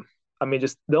I mean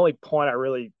just the only point I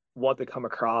really want to come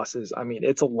across is I mean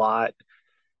it's a lot.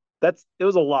 It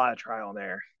was a lot of trial and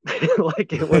error.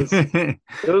 Like it was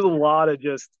a lot of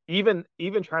just even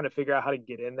trying to figure out how to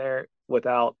get in there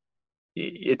without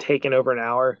it taking over an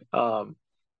hour.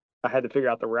 I had to figure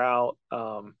out the route.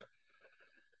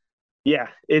 Yeah,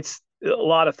 it's a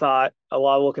lot of thought, a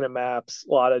lot of looking at maps,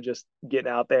 a lot of just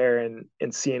getting out there and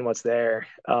seeing what's there.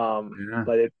 Yeah.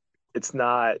 But it's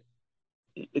not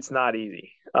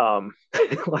easy.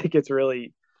 Like it's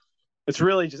really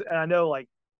just and I know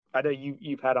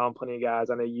you've had on plenty of guys.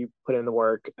 I know you put in the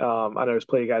work. I know there's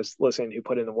plenty of guys listening who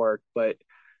put in the work, but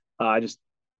I just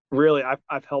really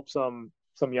I've helped some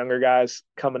younger guys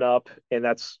coming up, and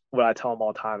that's what I tell them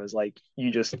all the time is like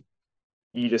you just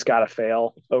got to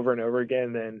fail over and over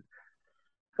again, then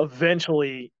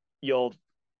eventually you'll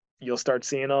you'll start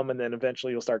seeing them, and then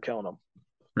eventually you'll start killing them.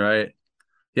 Right.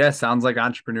 Yeah, sounds like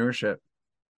entrepreneurship.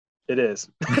 It is.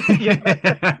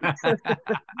 Yeah.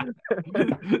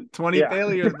 20 Yeah.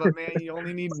 failures, but man, you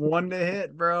only need one to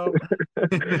hit, bro.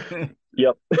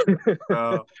 Yep.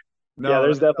 Oh, Yeah, no,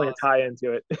 there's that's definitely a awesome. tie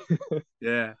into it.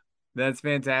 Yeah, that's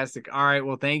fantastic. All right.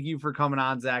 Well, thank you for coming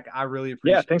on, Zach. I really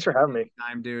Yeah, appreciate thanks for you having taking me. the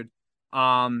time, dude.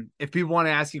 If people want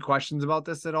to ask you questions about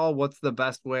this at all, what's the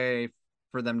best way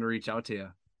for them to reach out to you?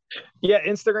 Yeah,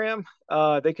 Instagram.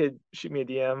 They could shoot me a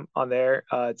DM on there.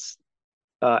 It's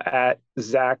at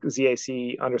Zach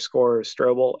ZAC underscore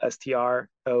Strobel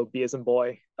STROB as in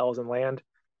boy, L as in land.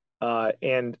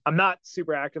 And I'm not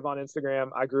super active on Instagram.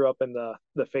 I grew up in the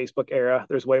Facebook era.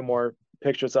 There's way more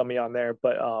pictures of me on there,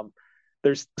 but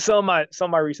there's some of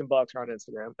my recent bucks are on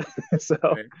Instagram. So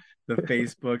Right. The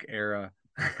Facebook era.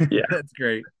 yeah, That's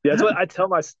great. yeah. That's what I tell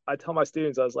my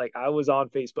students. I was like, I was on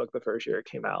Facebook the first year it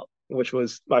came out, which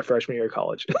was my freshman year of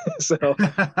college. So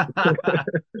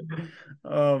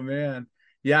Oh man.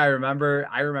 Yeah, I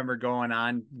remember going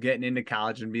on getting into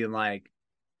college and being like,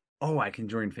 "Oh, I can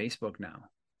join Facebook now."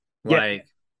 yeah, Like,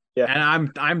 yeah,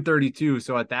 and I'm 32,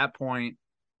 so at that point,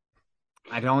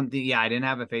 I don't think yeah, I didn't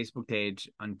have a Facebook page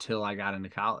until I got into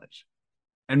college.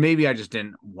 And maybe I just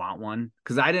didn't want one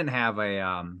because I didn't have a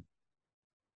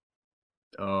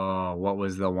oh, what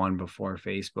was the one before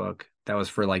Facebook? That was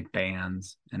for like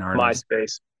bands and artists.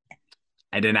 MySpace.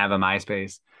 I didn't have a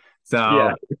MySpace. So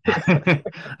Yeah,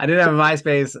 I didn't have a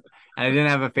MySpace and I didn't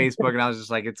have a Facebook, and I was just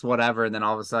like, it's whatever. And then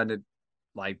all of a sudden it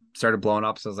like started blowing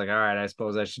up. So I was like, all right, I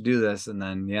suppose I should do this. And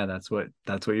then yeah, that's what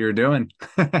you're doing.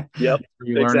 yep,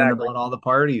 You're learning exactly. about all the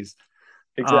parties.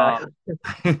 Exactly.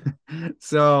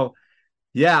 So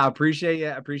yeah, appreciate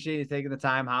you taking the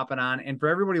time, hopping on. And for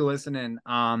everybody listening,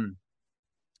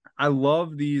 I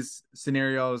love these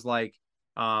scenarios like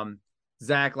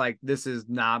Zach, like this is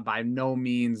not by no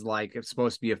means like it's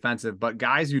supposed to be offensive, but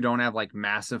guys who don't have like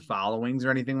massive followings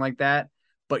or anything like that,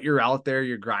 but you're out there,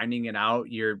 you're grinding it out,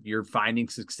 you're finding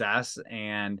success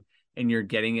and you're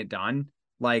getting it done.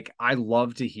 Like I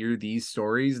love to hear these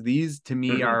stories. These to me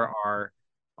Mhm.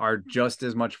 are just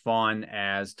as much fun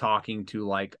as talking to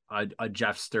like a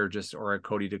Jeff Sturgis or a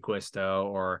Cody DeQuisto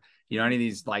or any of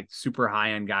these like super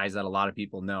high end guys that a lot of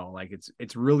people know. Like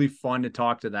it's really fun to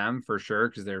talk to them for sure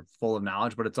because they're full of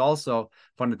knowledge, but it's also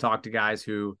fun to talk to guys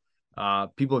who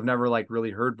people have never like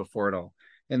really heard before at all.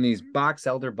 And these box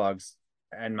elder bugs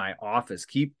in my office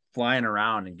keep flying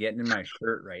around and getting in my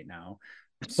shirt right now.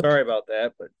 Sorry about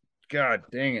that, but god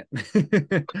dang it.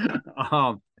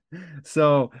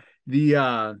 So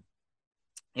the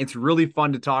it's really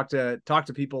fun to talk to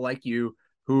people like you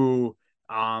who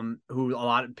a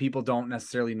lot of people don't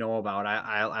necessarily know about.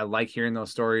 I like hearing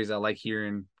those stories. I like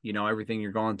hearing, everything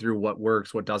you're going through, what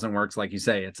works, what doesn't work. Like you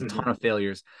say, it's a Mhm. ton of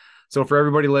failures. So for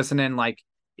everybody listening, like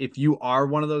if you are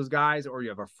one of those guys or you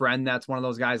have a friend that's one of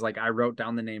those guys, like I wrote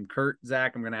down the name Kurt,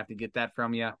 Zach, I'm gonna have to get that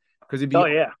from you because it'd be Oh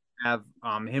awesome yeah, to have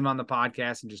him on the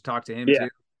podcast and just talk to him yeah. too.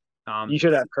 Um You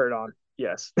should have Kurt on.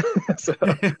 Yes. So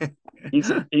he's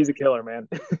a killer, man.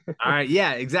 All right,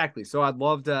 yeah, exactly. So I'd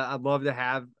love to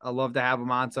have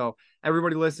him on. So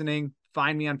everybody listening,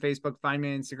 find me on Facebook, find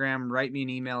me on Instagram, write me an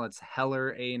email. It's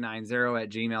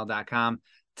hellera90@gmail.com.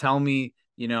 Tell me,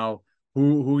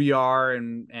 who you are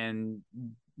and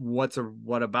what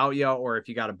about you, or if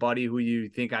you got a buddy who you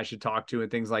think I should talk to and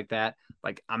things like that.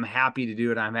 Like I'm happy to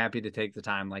do it. I'm happy to take the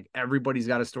time. Like everybody's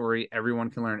got a story. Everyone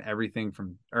can learn everything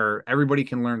from, or everybody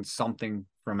can learn something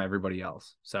from everybody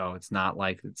else. So it's not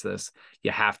like it's this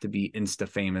you have to be insta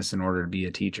famous in order to be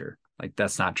a teacher. Like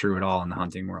that's not true at all in the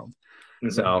hunting world.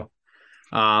 Mhm. So,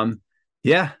 um,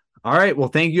 yeah. All right. Well,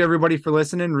 thank you everybody for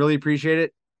listening. Really appreciate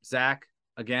it. Zach,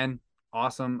 again,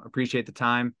 awesome. Appreciate the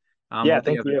time. Yeah, Hope you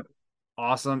thank have an you.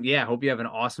 awesome, yeah. Hope you have an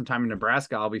awesome time in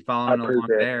Nebraska. I'll be I following along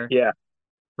appreciate it. there Yeah.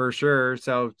 for sure.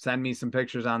 So send me some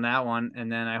pictures on that one,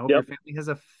 and then I hope your Yep. family has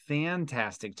a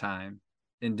fantastic time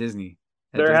in Disney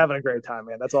at They're Disney. having a great time,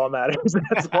 man. That's all that matters.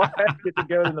 That's why I get to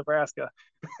go to Nebraska.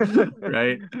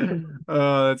 Right.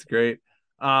 Oh, that's great.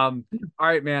 All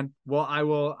right, man. Well,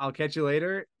 I'll catch you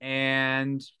later.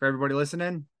 And for everybody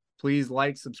listening, please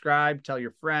like, subscribe, tell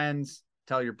your friends,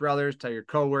 tell your brothers, tell your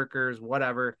coworkers,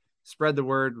 whatever. Spread the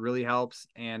word, really helps.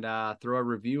 And throw a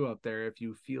review up there if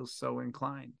you feel so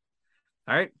inclined.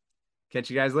 All right. Catch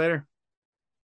you guys later.